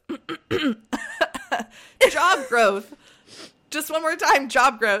growth, job growth. Just one more time,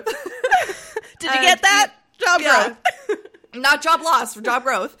 job growth. Did you get that? Job growth. Not job loss, job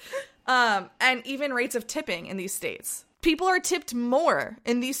growth. And even rates of tipping in these states. People are tipped more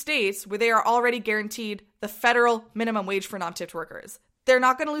in these states where they are already guaranteed the federal minimum wage for non-tipped workers. They're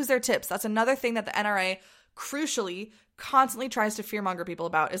not going to lose their tips. That's another thing that the NRA crucially constantly tries to fearmonger people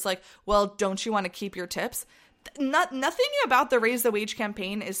about, is like, well, don't you want to keep your tips? Nothing about the Raise the Wage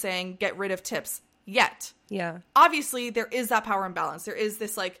campaign is saying get rid of tips yet. Yeah. Obviously, there is that power imbalance. There is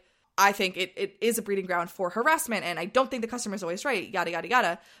this, like, I think it is a breeding ground for harassment, and I don't think the customer's always right, yada, yada,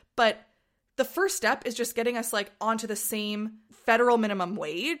 yada. But the first step is just getting us, like, onto the same federal minimum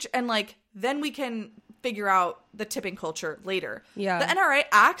wage, and, like, then we can figure out the tipping culture later. Yeah. The NRA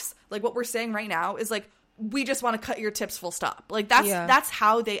acts like what we're saying right now is, like, we just want to cut your tips full stop. Like, that's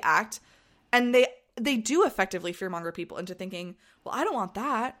how they act, and they do effectively fearmonger people into thinking, well, I don't want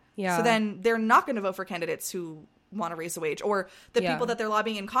that. Yeah. So then they're not going to vote for candidates who want to raise the wage, or the people that they're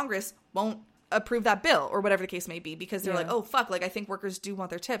lobbying in Congress won't approve that bill, or whatever the case may be, because they're like, oh, fuck, like, I think workers do want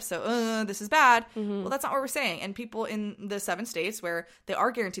their tips, so this is bad. Well, that's not what we're saying. And people in the 7 states where they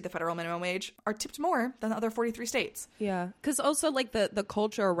are guaranteed the federal minimum wage are tipped more than the other 43 states. Yeah. Because also, like, the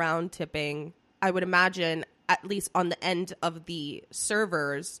culture around tipping, I would imagine, at least on the end of the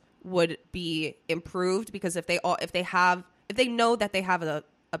servers, would be improved, because if they know that they have a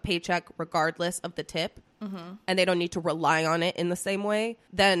paycheck regardless of the tip, and they don't need to rely on it in the same way,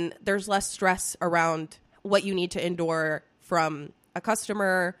 then there's less stress around what you need to endure from a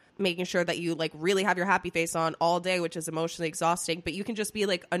customer, making sure that you, like, really have your happy face on all day, which is emotionally exhausting, but you can just be,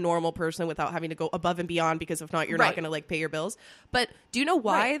 like, a normal person without having to go above and beyond, because if not, you're not going to, like, pay your bills. But do you know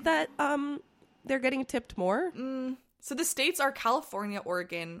why that they're getting tipped more? So the states are California,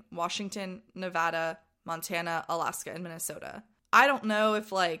 Oregon, Washington, Nevada, Montana, Alaska, and Minnesota. I don't know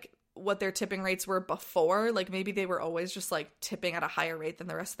if, like, what their tipping rates were before. Like, maybe they were always just, like, tipping at a higher rate than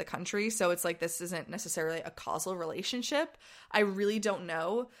the rest of the country. So it's like, this isn't necessarily a causal relationship. I really don't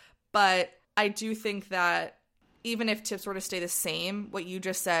know. But I do think that even if tips were to stay the same, what you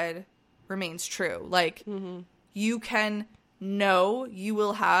just said remains true. Like, you can know you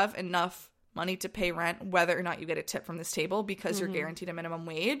will have enough money to pay rent whether or not you get a tip from this table, because you're guaranteed a minimum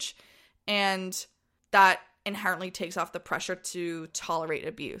wage. And that inherently takes off the pressure to tolerate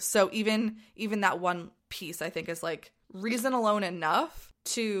abuse. So even that one piece, I think, is, like, reason alone enough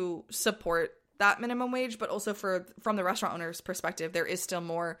to support that minimum wage, but also from the restaurant owner's perspective, there is still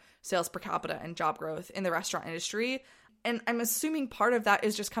more sales per capita and job growth in the restaurant industry. And I'm assuming part of that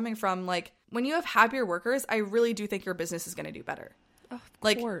is just coming from, like, when you have happier workers, I really do think your business is going to do better. Of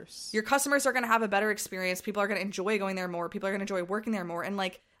like, course. Your customers are going to have a better experience. People are going to enjoy going there more. People are going to enjoy working there more. And,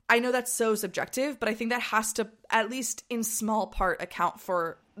 like, I know that's so subjective, but I think that has to, at least in small part, account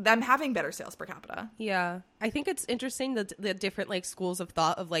for them having better sales per capita. Yeah. I think it's interesting the different, like, schools of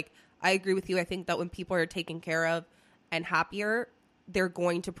thought of, like, I agree with you. I think that when people are taken care of and happier, they're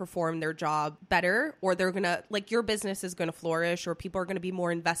going to perform their job better, or they're going to, like, your business is going to flourish, or people are going to be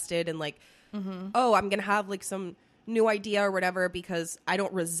more invested in, like, oh, I'm going to have, like, some new idea or whatever because I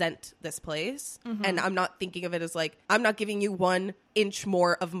don't resent this place. And I'm not thinking of it as, like, I'm not giving you 1 inch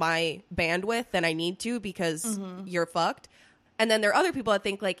more of my bandwidth than I need to because you're fucked. And then there are other people that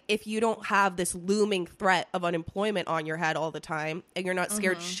think, like, if you don't have this looming threat of unemployment on your head all the time and you're not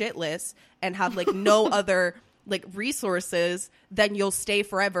scared shitless and have, like, no other, like, resources, then you'll stay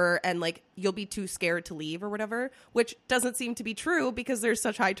forever and, like, you'll be too scared to leave or whatever, which doesn't seem to be true because there's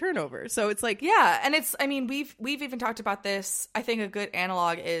such high turnover. So it's like, yeah. And it's, I mean, we've even talked about this. I think a good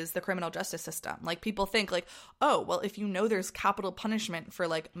analog is the criminal justice system. Like, people think, like, oh, well, if you know there's capital punishment for,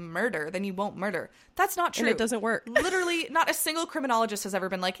 like, murder, then you won't murder. That's not true. and it doesn't work. Literally, not a single criminologist has ever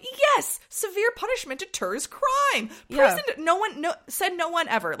been like, yes, severe punishment deters crime. Yeah. Prison, no one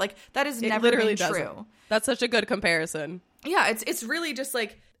ever. Like, that is It never literally been doesn't. true. That's such a good comparison. Yeah, it's really just,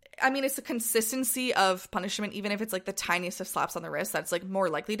 like, I mean, it's the consistency of punishment, even if it's, like, the tiniest of slaps on the wrist, that's, like, more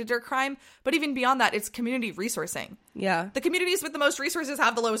likely to deter crime. But even beyond that, it's community resourcing. Yeah. The communities with the most resources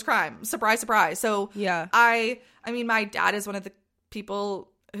have the lowest crime. Surprise, surprise. So Yeah. I mean, my dad is one of the people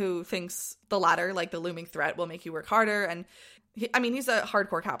who thinks the latter, like, the looming threat will make you work harder. And he's a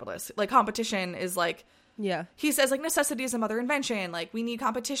hardcore capitalist. Like, competition is, like, Yeah. he says, like, necessity is a mother invention. Like, we need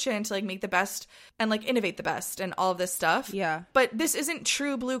competition to, like, make the best and, like, innovate the best and all of this stuff. Yeah. But this isn't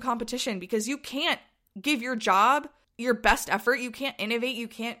true blue competition because you can't give your job your best effort. You can't innovate. You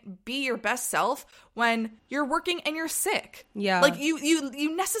can't be your best self when you're working and you're sick. Yeah. Like,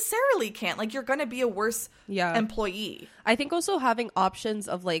 you necessarily can't. Like, you're going to be a worse Yeah. employee. I think also having options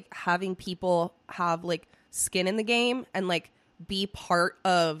of, like, having people have, like, skin in the game and, like, be part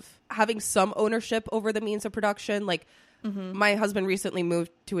of having some ownership over the means of production. Like, my husband recently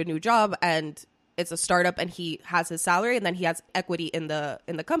moved to a new job and it's a startup and he has his salary and then he has equity in the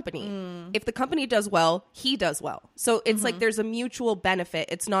company. If the company does well, he does well. So it's like there's a mutual benefit.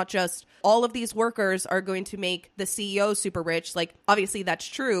 It's not just all of these workers are going to make the CEO super rich. Like, obviously that's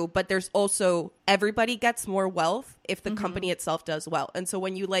true, but there's also everybody gets more wealth if the company itself does well. And so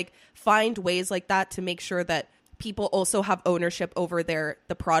when you, like, find ways like that to make sure that people also have ownership over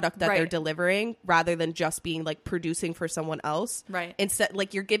the product that they're delivering rather than just being, like, producing for someone else. Right. Instead,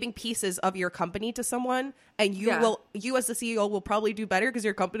 like, you're giving pieces of your company to someone and you as the CEO will probably do better because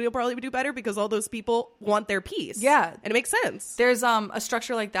your company will probably do better because all those people want their piece. Yeah. And it makes sense. There's a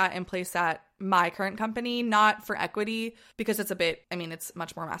structure like that in place at my current company, not for equity because it's it's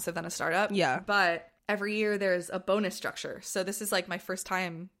much more massive than a startup. Yeah. But every year there's a bonus structure. So this is, like, my first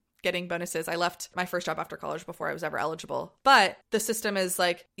time getting bonuses. I left my first job after college before I was ever eligible. But the system is,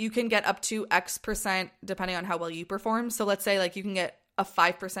 like, you can get up to X% depending on how well you perform. So let's say, like, you can get a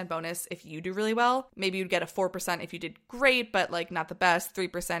 5% bonus if you do really well. Maybe you'd get a 4% if you did great, but, like, not the best,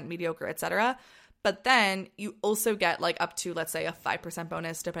 3% mediocre, etc. But then you also get, like, up to, let's say, a 5%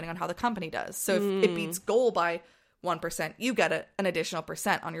 bonus depending on how the company does. So if it beats goal by 1%, you get an additional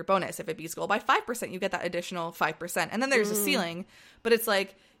percent on your bonus. If it beats goal by 5%, you get that additional 5%. And then there's a ceiling, but it's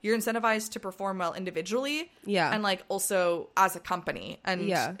like you're incentivized to perform well individually and, like, also as a company. And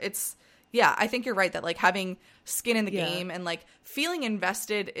it's, I think you're right that, like, having skin in the game and, like, feeling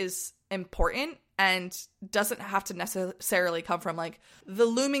invested is important and doesn't have to necessarily come from, like, the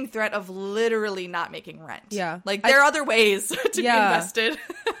looming threat of literally not making rent. Yeah. Like, there are other ways to be invested.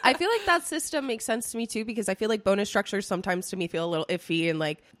 I feel like that system makes sense to me too, because I feel like bonus structures sometimes to me feel a little iffy and,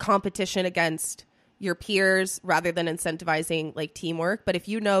 like, competition against your peers rather than incentivizing, like, teamwork. But if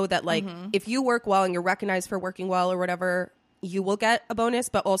you know that, like, if you work well and you're recognized for working well or whatever, you will get a bonus.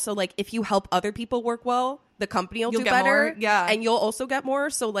 But also, like, if you help other people work well, the company will do better. More. Yeah. And you'll also get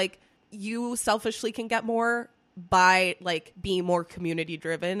more. So, like, you selfishly can get more by, like, being more community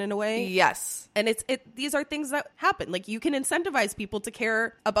driven in a way. Yes. And these are things that happen. Like, you can incentivize people to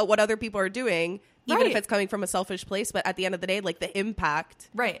care about what other people are doing, even if it's coming from a selfish place. But at the end of the day, like, the impact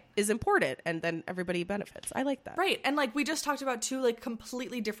is important, and then everybody benefits. I like that. Right. And, like, we just talked about two, like,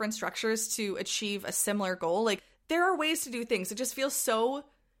 completely different structures to achieve a similar goal. Like, there are ways to do things. It just feels so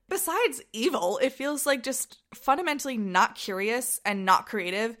besides evil, it feels like just fundamentally not curious and not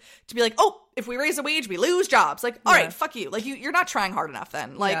creative to be like, oh, if we raise a wage, we lose jobs. Like, all right, fuck you. Like, you're not trying hard enough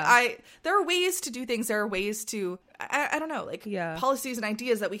then. Like, there are ways to do things. There are ways to, I don't know, like, policies and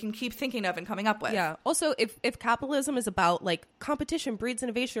ideas that we can keep thinking of and coming up with. Yeah. Also, if capitalism is about, like, competition breeds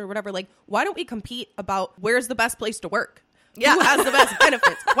innovation or whatever, like, why don't we compete about where's the best place to work? Yeah. Who has the best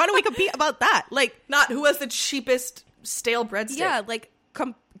benefits? Why don't we compete about that? Like, not who has the cheapest stale breadstick. Yeah, like,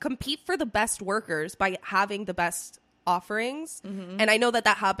 compete for the best workers by having the best offerings. And I know that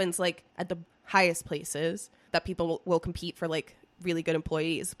happens like at the highest places that people will compete for like really good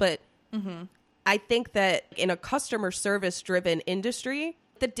employees, but I think that in a customer service driven industry,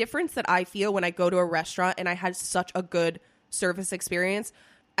 the difference that I feel when I go to a restaurant and I had such a good service experience,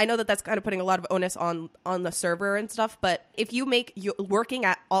 I know that that's kind of putting a lot of onus on the server and stuff, but if you make working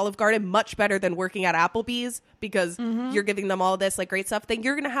at Olive Garden much better than working at Applebee's because you're giving them all this like great stuff, then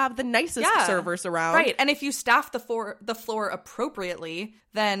you're going to have the nicest servers around. Right. And if you staff the floor appropriately,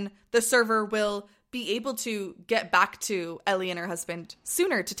 then the server will be able to get back to Ellie and her husband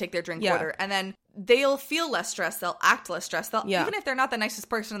sooner to take their drink order. And then they'll feel less stressed. They'll act less stressed. Even if they're not the nicest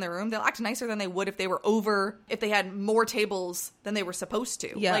person in the room, they'll act nicer than they would if they were if they had more tables than they were supposed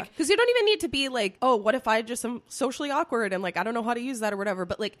to. Yeah. Like, because you don't even need to be like, oh, what if I just am socially awkward and like, I don't know how to use that or whatever.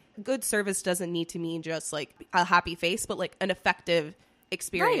 But like good service doesn't need to mean just like a happy face, but like an effective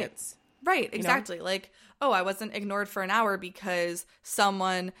experience. Right, exactly. You know? Like, oh, I wasn't ignored for an hour because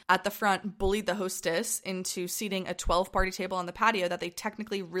someone at the front bullied the hostess into seating a 12-party table on the patio that they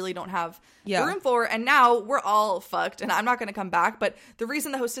technically really don't have room for, and now we're all fucked, and I'm not going to come back. But the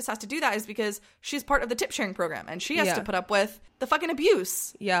reason the hostess has to do that is because she's part of the tip-sharing program, and she has to put up with the fucking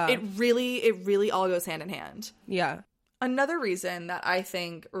abuse. Yeah. It really all goes hand in hand. Yeah. Another reason that I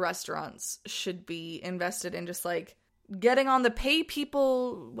think restaurants should be invested in just, like, getting on the pay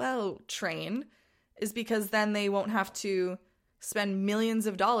people well train is because then they won't have to spend millions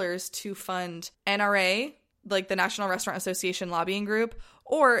of dollars to fund NRA, like the National Restaurant Association lobbying group,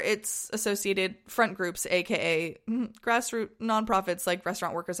 or its associated front groups, aka grassroots nonprofits like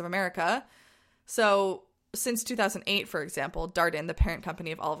Restaurant Workers of America. So since 2008, for example, Darden, the parent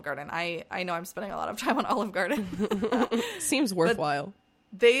company of Olive Garden, I know I'm spending a lot of time on Olive Garden. Seems worthwhile.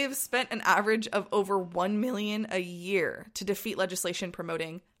 They've spent an average of over $1 million a year to defeat legislation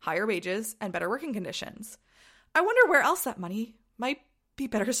promoting higher wages and better working conditions. I wonder where else that money might be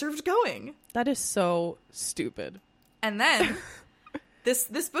better served going. That is so stupid. And then this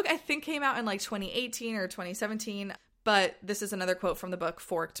book I think came out in like 2018 or 2017, but this is another quote from the book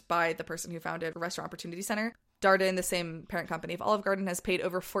Forked by the person who founded Restaurant Opportunity Center. Darden, the same parent company of Olive Garden, has paid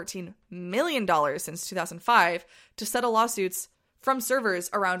over $14 million since 2005 to settle lawsuits from servers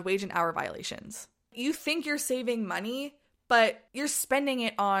around wage and hour violations. You think you're saving money, but you're spending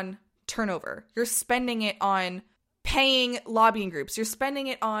it on turnover. You're spending it on paying lobbying groups. You're spending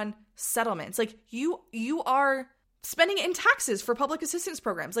it on settlements. Like, you are spending it in taxes for public assistance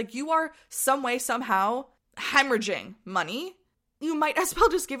programs. Like, you are some way, somehow hemorrhaging money. You might as well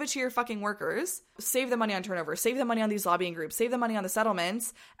just give it to your fucking workers. Save the money on turnover. Save the money on these lobbying groups. Save the money on the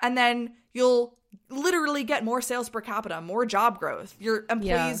settlements. And then you'll literally get more sales per capita, more job growth. Your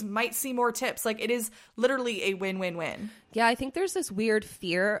employees might see more tips. Like, it is literally a win-win-win. Yeah, I think there's this weird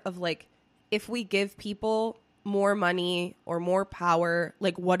fear of, like, if we give people more money or more power,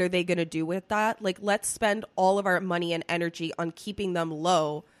 like, what are they going to do with that? Like, let's spend all of our money and energy on keeping them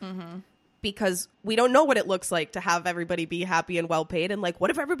low. Because we don't know what it looks like to have everybody be happy and well paid. And like,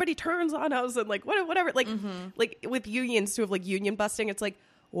 what if everybody turns on us and like, whatever, like, like with unions too, of like union busting, it's like,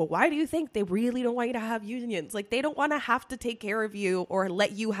 well, why do you think they really don't want you to have unions? Like, they don't want to have to take care of you or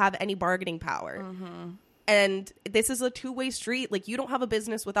let you have any bargaining power. And this is a two-way street. Like, you don't have a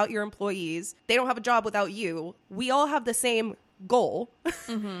business without your employees. They don't have a job without you. We all have the same goal.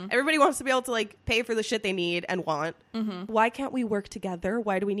 Everybody wants to be able to like pay for the shit they need and want. Why can't we work together?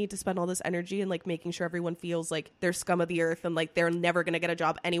 Why do we need to spend all this energy and like making sure everyone feels like they're scum of the earth and like they're never going to get a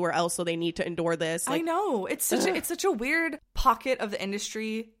job anywhere else, so they need to endure this? Like, I know, it's such a weird pocket of the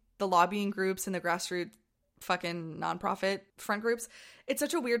industry, the lobbying groups and the grassroots fucking nonprofit front groups. It's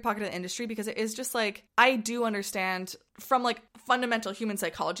such a weird pocket of the industry because it is just like, I do understand from like fundamental human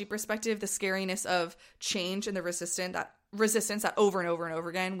psychology perspective the scariness of change and the resistance that over and over and over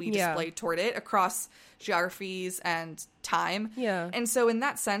again we display toward it across geographies and time. And so in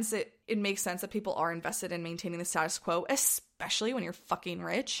that sense, it makes sense that people are invested in maintaining the status quo, especially when you're fucking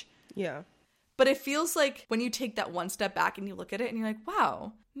rich. But it feels like when you take that one step back and you look at it and you're like,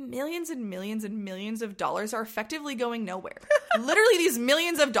 wow, millions and millions and millions of dollars are effectively going nowhere. Literally, these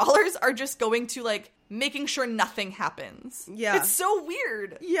millions of dollars are just going to like making sure nothing happons. Yeah. It's so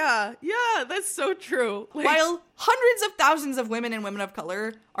weird. Yeah, that's so true. Like, While hundreds of thousands of women and women of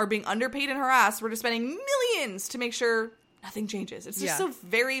color are being underpaid and harassed, we're just spending millions to make sure nothing changes. It's just so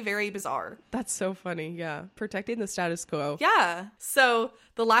very, very bizarre. that's so funny. Yeah. Protecting the status quo. Yeah. So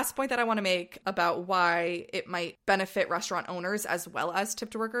the last point that I want to make about why it might benefit restaurant owners as well as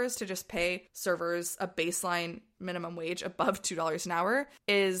tipped workers to just pay servers a baseline minimum wage above $2 an hour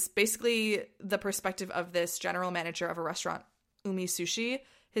is basically the perspective of this general manager of a restaurant, Umi Sushi.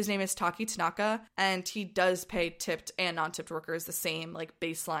 His name is Taki Tanaka, and he does pay tipped and non-tipped workers the same like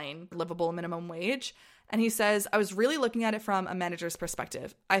baseline livable minimum wage. And he says, I was really looking at it from a manager's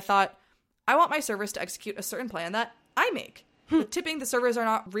perspective. I thought, I want my servers to execute a certain plan that I make. With tipping, the servers are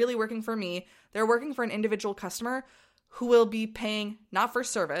not really working for me. They're working for an individual customer who will be paying not for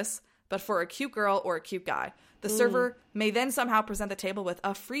service, but for a cute girl or a cute guy. The server may then somehow present the table with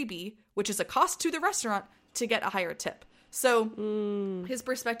a freebie, which is a cost to the restaurant, to get a higher tip. So his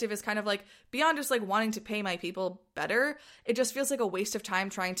perspective is kind of like, beyond just like wanting to pay my people better, it just feels like a waste of time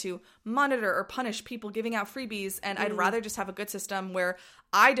trying to monitor or punish people giving out freebies. And I'd rather just have a good system where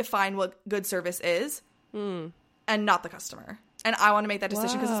I define what good service is and not the customer. And I want to make that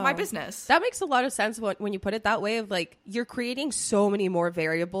decision because it's my business. That makes a lot of sense when you put it that way, of like, you're creating so many more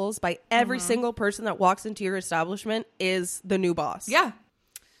variables by every single person that walks into your establishment is the new boss. Yeah.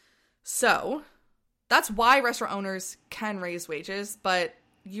 So that's why restaurant owners can raise wages, but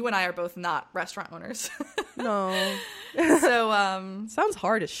you and I are both not restaurant owners. No. So Sounds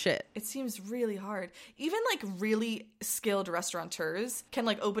hard as shit. it seems really hard. Even like really skilled restaurateurs can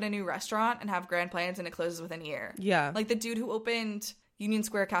like open a new restaurant and have grand plans and it closes within a year. Yeah. Like the dude who opened Union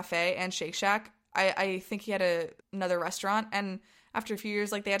Square Cafe and Shake Shack, I think he had another restaurant, and after a few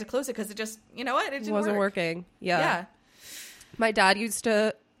years, like they had to close it because it just, you know what? It didn't wasn't work. working. Yeah. Yeah. My dad used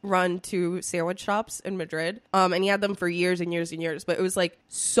to run 2 sandwich shops in Madrid. And he had them for years and years and years, but it was like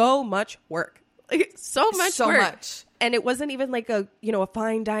so much work. Like so much work. And it wasn't even like a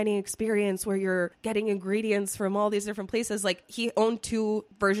fine dining experience where you're getting ingredients from all these different places. Like he owned 2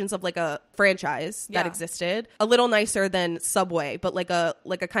 versions of like a franchise that existed, a little nicer than Subway, but like a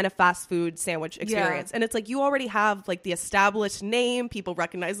kind of fast food sandwich experience. And it's like, you already have like the established name, people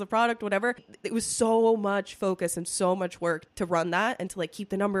recognize the product, whatever. It was so much focus and so much work to run that and to like keep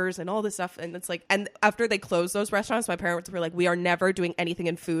the numbers and all this stuff. And it's like, and after they closed those restaurants, my parents were like, we are never doing anything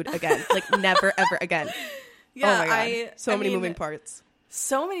in food again. Like never, ever again. Yeah, oh my God. So many moving parts.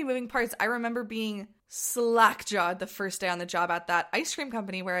 So many moving parts. I remember being slack-jawed the first day on the job at that ice cream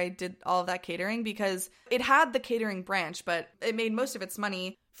company where I did all of that catering, because it had the catering branch, but it made most of its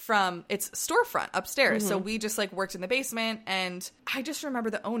money from its storefront upstairs. So we just like worked in the basement, and I just remember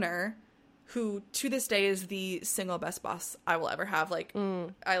the owner, who to this day is the single best boss I will ever have. Like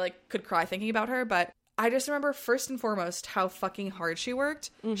I like could cry thinking about her, but I just remember first and foremost how fucking hard she worked.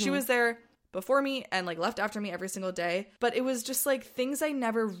 She was there before me and like left after me every single day, but it was just like things I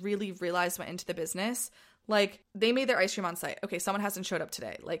never really realized went into the business. Like they made their ice cream on site. Okay, someone hasn't showed up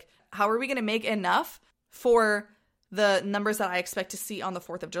today. Like, how are we going to make enough for the numbers that I expect to see on the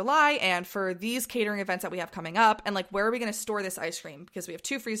 4th of July and for these catering events that we have coming up? And like, where are we going to store this ice cream? Because we have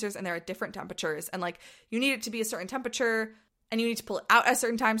 2 freezers and they're at different temperatures, and like you need it to be a certain temperature and you need to pull it out at a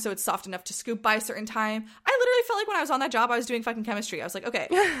certain time so it's soft enough to scoop by a certain time. I literally felt like when I was on that job, I was doing fucking chemistry. I was like, okay,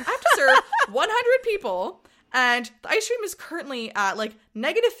 I have to serve 100 people, and the ice cream is currently at like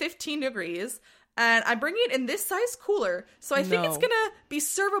negative 15 degrees, and I'm bringing it in this size cooler, so I think it's gonna be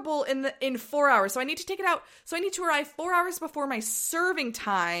servable in 4 hours. So I need to take it out. So I need to arrive 4 hours before my serving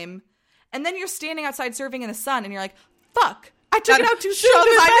time, and then you're standing outside serving in the sun, and you're like, fuck, I took it out too soon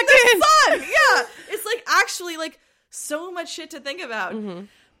because I'm in the sun. Yeah, it's like actually like so much shit to think about.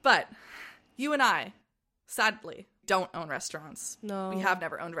 But you and I, sadly, don't own restaurants. No. We have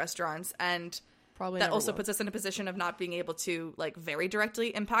never owned restaurants, and Probably that also puts us in a position of not being able to like very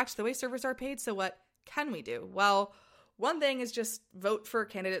directly impact the way servers are paid. So what can we do? Well, one thing is just vote for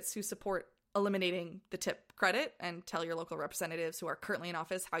candidates who support eliminating the tip credit, and tell your local representatives who are currently in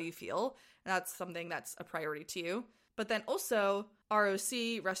office how you feel. And that's something that's a priority to you. But then also,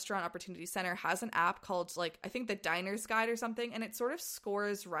 ROC, Restaurant Opportunity Center, has an app called, like, I think the Diner's Guide or something, and it sort of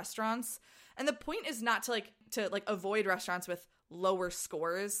scores restaurants. And the point is not to avoid restaurants with lower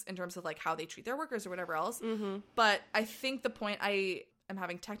scores in terms of, like, how they treat their workers or whatever else. But I think the point, I am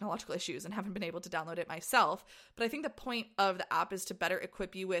having technological issues and haven't been able to download it myself, but I think the point of the app is to better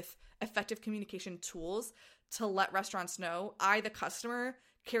equip you with effective communication tools to let restaurants know, I, the customer,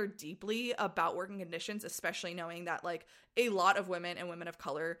 care deeply about working conditions, especially knowing that like a lot of women and women of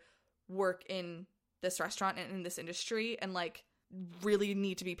color work in this restaurant and in this industry, and like really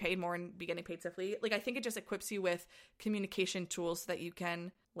need to be paid more and be getting paid safely. Like, I think it just equips you with communication tools so that you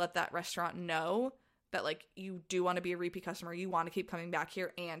can let that restaurant know that, like, you do want to be a repeat customer, you want to keep coming back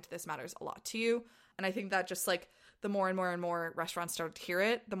here, and this matters a lot to you. And I think that just, like, the more and more and more restaurants start to hear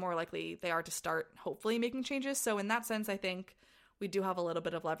it, the more likely they are to start hopefully making changes. So in that sense, I think we do have a little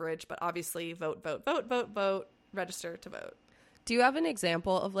bit of leverage, but obviously vote, register to vote. Do you have an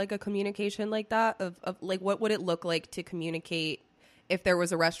example of like a communication like that of like what would it look like to communicate if there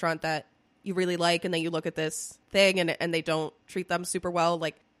was a restaurant that you really like and then you look at this thing and they don't treat them super well?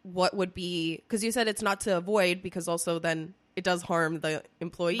 Like what would be, because you said it's not to avoid because also then it does harm the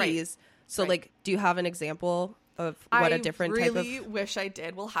employees. Right. So like, do you have an example of what a different type of... I really wish I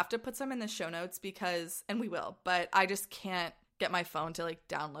did. We'll have to put some in the show notes because, and we will, but I just can't get my phone to like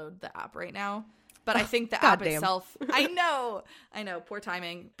download the app right now. But I think the app itself, I know, poor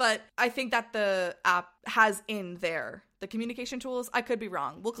timing. But I think that the app has in there the communication tools. I could be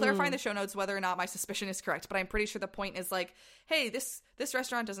wrong. We'll clarify in the show notes whether or not my suspicion is correct. But I'm pretty sure the point is like, hey, this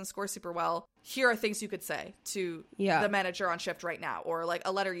restaurant doesn't score super well. Here are things you could say to the manager on shift right now, or like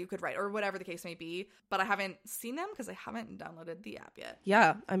a letter you could write, or whatever the case may be. But I haven't seen them because I haven't downloaded the app yet.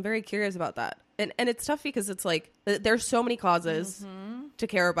 Yeah, I'm very curious about that. And it's tough because it's like there's so many causes to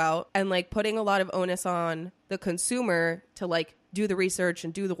care about, and like putting a lot of onus on the consumer to like do the research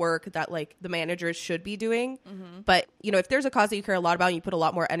and do the work that like the managers should be doing. But you know, if there's a cause that you care a lot about and you put a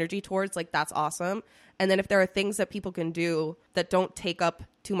lot more energy towards, like that's awesome. And then if there are things that people can do that don't take up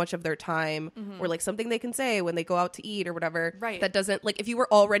too much of their time, or like something they can say when they go out to eat or whatever, that doesn't, like if you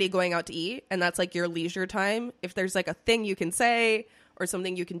were already going out to eat and that's like your leisure time, if there's like a thing you can say or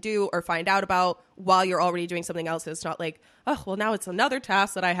something you can do or find out about while you're already doing something else, it's not like, oh, well, now it's another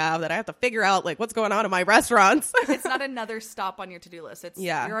task that I have to figure out like what's going on in my restaurants. It's not another stop on your to-do list. It's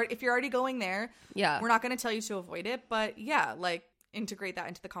if you're already going there, we're not going to tell you to avoid it, but like integrate that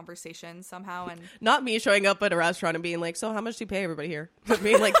into the conversation somehow. And not me showing up at a restaurant and being like, so how much do you pay everybody here? But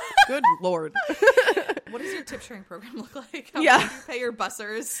being like, good Lord. What does your tip sharing program look like? How much do you pay your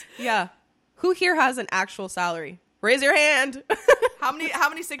bussers? Yeah. Who here has an actual salary? Raise your hand. How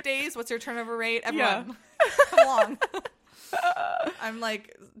many sick days? What's your turnover rate? Everyone, come along. I'm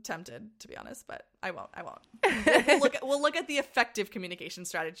like tempted to be honest, but I won't. We'll look at the effective communication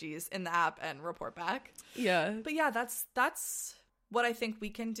strategies in the app and report back. Yeah. But yeah, that's what I think we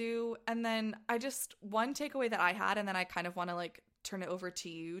can do. And then one takeaway that I had, and then I kind of want to like turn it over to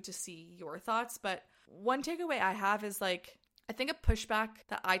you to see your thoughts. But one takeaway I have is like, I think a pushback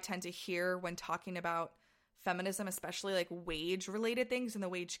that I tend to hear when talking about feminism, especially like wage related things and the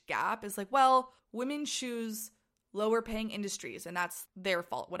wage gap, is like, well, women choose lower paying industries and that's their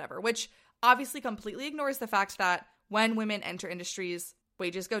fault, whatever, which obviously completely ignores the fact that when women enter industries,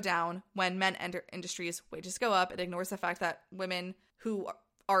 wages go down. When men enter industries, wages go up. It ignores the fact that women who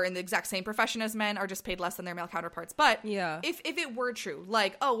are in the exact same profession as men are just paid less than their male counterparts. But if it were true,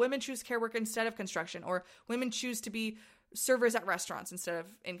 like, oh, women choose care work instead of construction, or women choose to be servers at restaurants instead of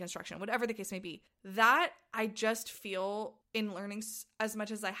in construction, whatever the case may be, that I just feel in learning as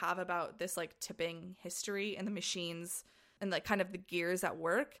much as I have about this like tipping history and the machines and like kind of the gears at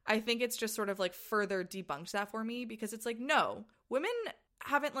work, I think it's just sort of like further debunked that for me, because it's like, no, women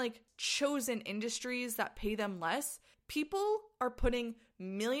haven't like chosen industries that pay them less. People are putting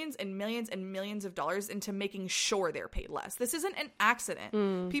millions and millions and millions of dollars into making sure they're paid less. This isn't an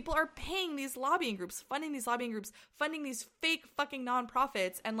accident. People are paying these lobbying groups, funding these fake fucking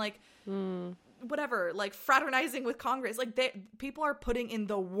nonprofits, and like whatever, like fraternizing with Congress. Like people are putting in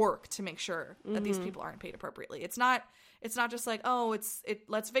the work to make sure that these people aren't paid appropriately. It's not just like, oh,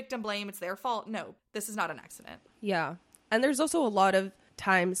 let's victim blame, it's their fault. No, this is not an accident. Yeah. And there's also a lot of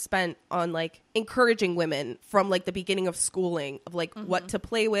time spent on like encouraging women from like the beginning of schooling of like what to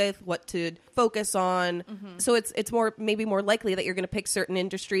play with, what to focus on. So it's maybe more likely that you're going to pick certain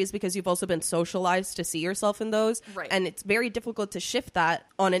industries because you've also been socialized to see yourself in those. Right. And it's very difficult to shift that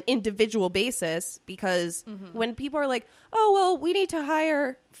on an individual basis, because when people are like, oh, well, we need to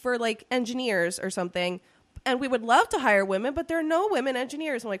hire for like engineers or something, and we would love to hire women, but there are no women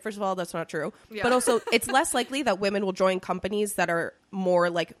engineers. I'm like, first of all, that's not true. Yeah. But also, it's less likely that women will join companies that are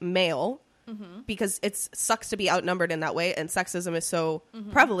more like male, because it sucks to be outnumbered in that way. And sexism is so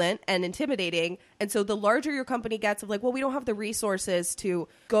prevalent and intimidating. And so the larger your company gets of like, well, we don't have the resources to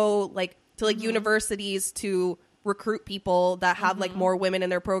go like to like universities to recruit people that have like more women in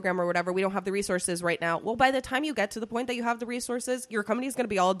their program or whatever. We don't have the resources right now. Well, by the time you get to the point that you have the resources, your company is going to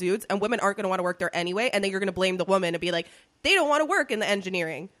be all dudes and women aren't going to want to work there anyway. And then you're going to blame the woman and be like, they don't want to work in the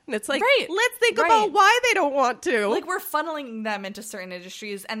engineering. And it's like, let's think about why they don't want to. Like, we're funneling them into certain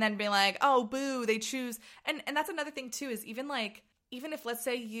industries and then being like, oh, boo, they choose. And that's another thing too, is even if, let's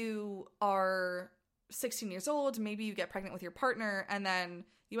say you are 16 years old, maybe you get pregnant with your partner and then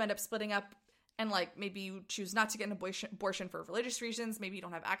you end up splitting up. And, like, maybe you choose not to get an abortion for religious reasons. Maybe you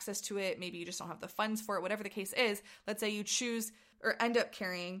don't have access to it. Maybe you just don't have the funds for it. Whatever the case is, let's say you choose or end up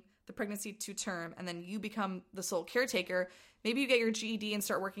carrying the pregnancy to term and then you become the sole caretaker. Maybe you get your GED and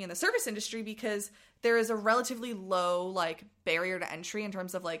start working in the service industry because there is a relatively low, like, barrier to entry in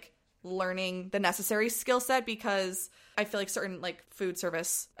terms of, like, learning the necessary skill set, because I feel like certain, like, food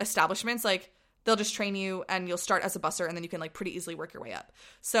service establishments, like, they'll just train you and you'll start as a busser and then you can like pretty easily work your way up.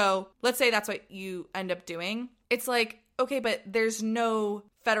 So let's say that's what you end up doing. It's like, okay, but there's no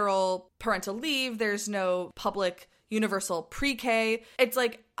federal parental leave. There's no public universal pre-K. It's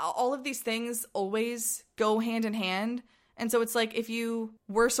like all of these things always go hand in hand. And so it's like if you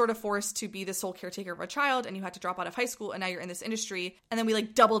were sort of forced to be the sole caretaker of a child and you had to drop out of high school and now you're in this industry, and then we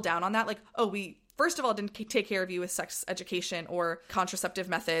like double down on that, like, oh, we first of all didn't take care of you with sex education or contraceptive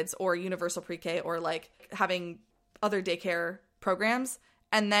methods or universal pre-K or like having other daycare programs,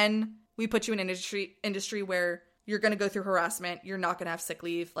 and then we put you in an industry where you're going to go through harassment, you're not going to have sick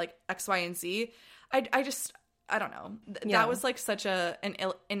leave, like X, Y, and Z. I don't know. That was like such an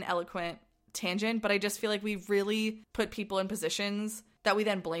ineloquent tangent, but I just feel like we really put people in positions that we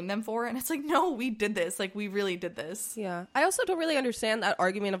then blame them for, and it's like, no, we did this. Like, we really did this. Yeah. I also don't really understand that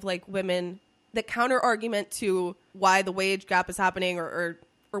argument of like women, the counter argument to why the wage gap is happening or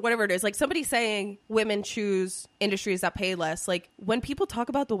whatever it is. Like, somebody saying women choose industries that pay less. Like, when people talk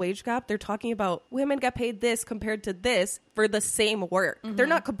about the wage gap, they're talking about women get paid this compared to this for the same work. They're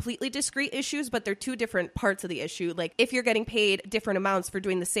not completely discrete issues, but they're two different parts of the issue. Like, if you're getting paid different amounts for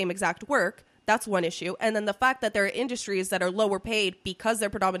doing the same exact work, that's one issue. And then the fact that there are industries that are lower paid because they're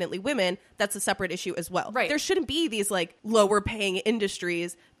predominantly women, that's a separate issue as well. Right. There shouldn't be these like lower paying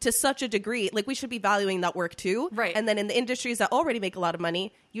industries to such a degree. Like, we should be valuing that work too. Right. And then in the industries that already make a lot of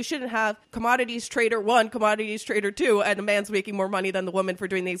money, you shouldn't have commodities trader 1, commodities trader 2, and a man's making more money than the woman for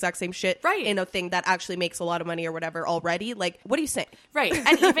doing the exact same shit in a thing that actually makes a lot of money or whatever already. Like, what are you saying? Right.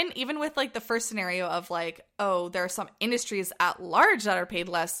 And even with like the first scenario of like, oh, there are some industries at large that are paid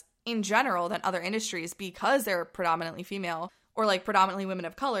less in general than other industries because they're predominantly female or like predominantly women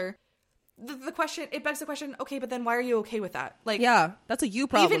of color, the question, it begs the question, okay, but then why are you okay with that? Like, yeah, that's a you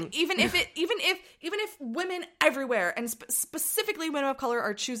problem. Even if women everywhere and specifically women of color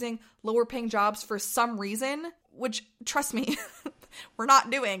are choosing lower paying jobs for some reason, which, trust me, we're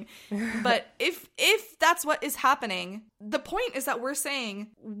not doing, but if that's what is happening, the point is that we're saying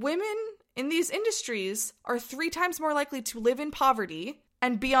women in these industries are 3 times more likely to live in poverty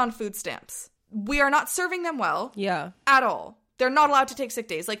and be on food stamps. We are not serving them well. Yeah. At all. They're not allowed to take sick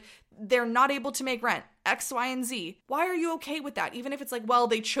days. Like, they're not able to make rent. X, Y, and Z. Why are you okay with that? Even if it's like, well,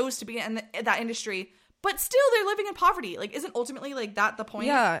 they chose to be in that industry, but still they're living in poverty. Like, isn't ultimately like that the point?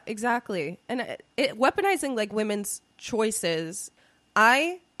 Yeah, exactly. And it weaponizing like women's choices,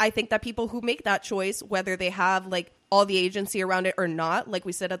 I think that people who make that choice, whether they have like all the agency around it or not, like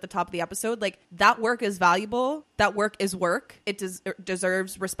we said at the top of the episode, like, that work is valuable. That work is work. It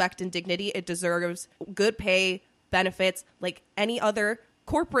deserves respect and dignity. It deserves good pay, benefits, like any other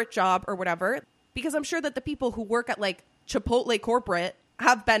corporate job or whatever. Because I'm sure that the people who work at like Chipotle corporate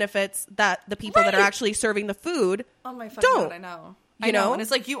have benefits that the people that are actually serving the food don't. God, I know. You know? And it's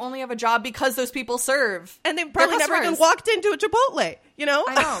like, you only have a job because those people serve. And they've probably never even walked into a Chipotle, you know?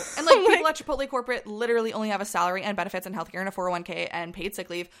 I know. And like, people at Chipotle corporate literally only have a salary and benefits and healthcare and a 401k and paid sick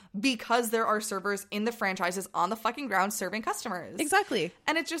leave because there are servers in the franchises on the fucking ground serving customers. Exactly.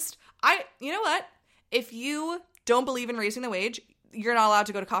 And it's just, you know what? If you don't believe in raising the wage, you're not allowed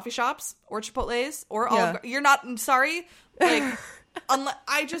to go to coffee shops or Chipotle's or you're not, I'm sorry. Like,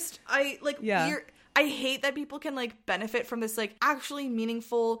 I hate that people can like benefit from this like actually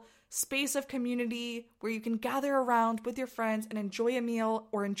meaningful space of community where you can gather around with your friends and enjoy a meal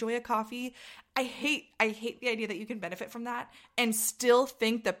or enjoy a coffee. I hate the idea that you can benefit from that and still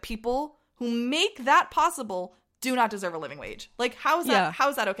think that people who make that possible do not deserve a living wage. Like, how is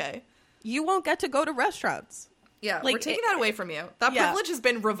that okay? You won't get to go to restaurants. Yeah, like, we're taking that away from you. That privilege has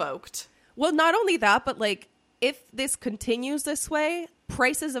been revoked. Well, not only that, but like, if this continues this way,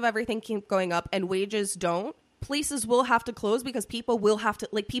 prices of everything keep going up and wages don't, places will have to close because people will have to,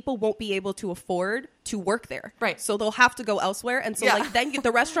 like, people won't be able to afford to work there. Right. So they'll have to go elsewhere. And so like, then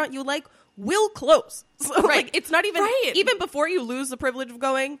the restaurant you like will close. So, Right. like, it's not even, Right. even before you lose the privilege of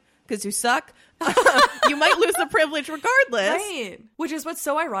going, because you suck, you might lose the privilege regardless. Right. Which is what's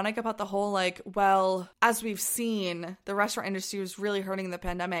so ironic about the whole, like, well, as we've seen, the restaurant industry was really hurting in the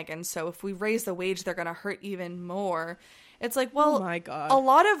pandemic. And so if we raise the wage, they're going to hurt even more. It's like, well, Oh my God.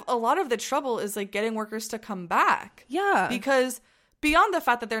 a lot of the trouble is like getting workers to come back. Yeah. Because beyond the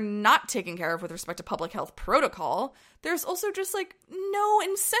fact that they're not taken care of with respect to public health protocol, there's also just like no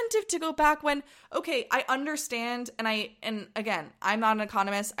incentive to go back when, okay, I understand. And again, I'm not an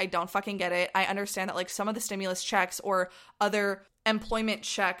economist. I don't fucking get it. I understand that like some of the stimulus checks or other employment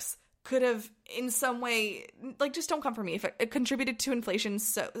checks could have in some way, like, just don't come for me. If it contributed to inflation,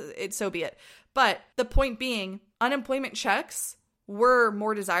 so be it. But the point being, unemployment checks were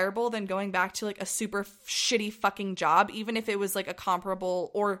more desirable than going back to like a super shitty fucking job, even if it was like a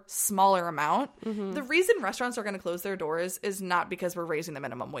comparable or smaller amount. Mm-hmm. The reason restaurants are going to close their doors is not because we're raising the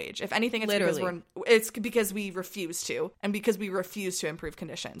minimum wage. If anything, it's because we refuse to, and because we refuse to improve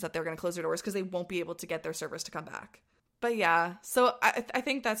conditions, that they're going to close their doors because they won't be able to get their servers to come back. But yeah, so I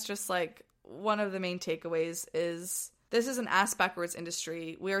think that's just like one of the main takeaways is this is an ass-backwards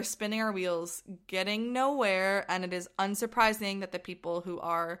industry. We are spinning our wheels, getting nowhere, and it is unsurprising that the people who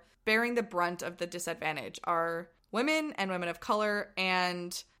are bearing the brunt of the disadvantage are women and women of color.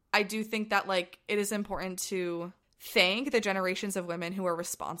 And I do think that like it is important to thank the generations of women who are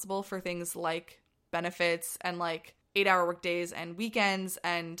responsible for things like benefits and like 8-hour workdays and weekends.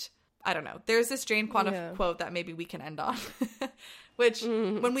 And I don't know. There's this Jane Fonda quote that maybe we can end on, which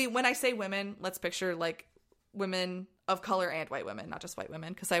when I say women, let's picture like women of color and white women, not just white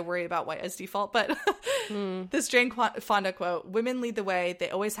women, because I worry about white as default. But this Jane Fonda quote: "Women lead the way.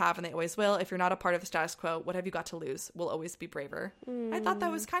 They always have, and they always will. If you're not a part of the status quo, what have you got to lose? We'll always be braver." I thought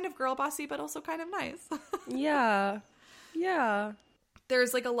that was kind of girl bossy, but also kind of nice. Yeah.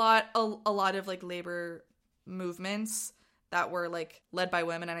 There's like a lot of like labor movements that were like led by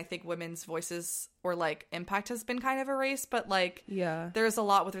women, and I think women's voices or like impact has been kind of erased, but like there's a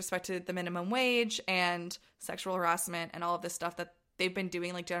lot with respect to the minimum wage and sexual harassment and all of this stuff that they've been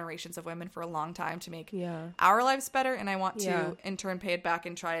doing, like generations of women for a long time to make our lives better, and I want to in turn pay it back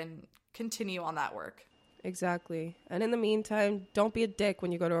and try and continue on that work. Exactly. And in the meantime, don't be a dick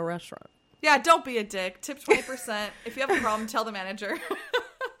when you go to a restaurant. Yeah, don't be a dick. Tip 20%. If you have a problem, tell the manager.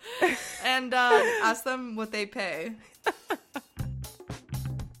 And ask them what they pay.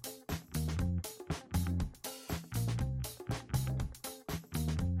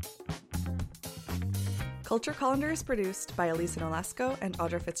 Culture Colander is produced by Elisa Nolasco and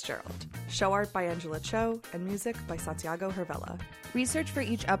Audra Fitzgerald. Show art by Angela Cho and music by Santiago Hervella. Research for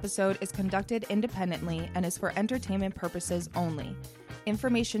each episode is conducted independently and is for entertainment purposes only.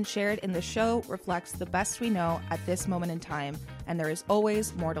 Information shared in the show reflects the best we know at this moment in time, and there is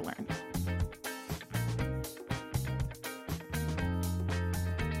always more to learn.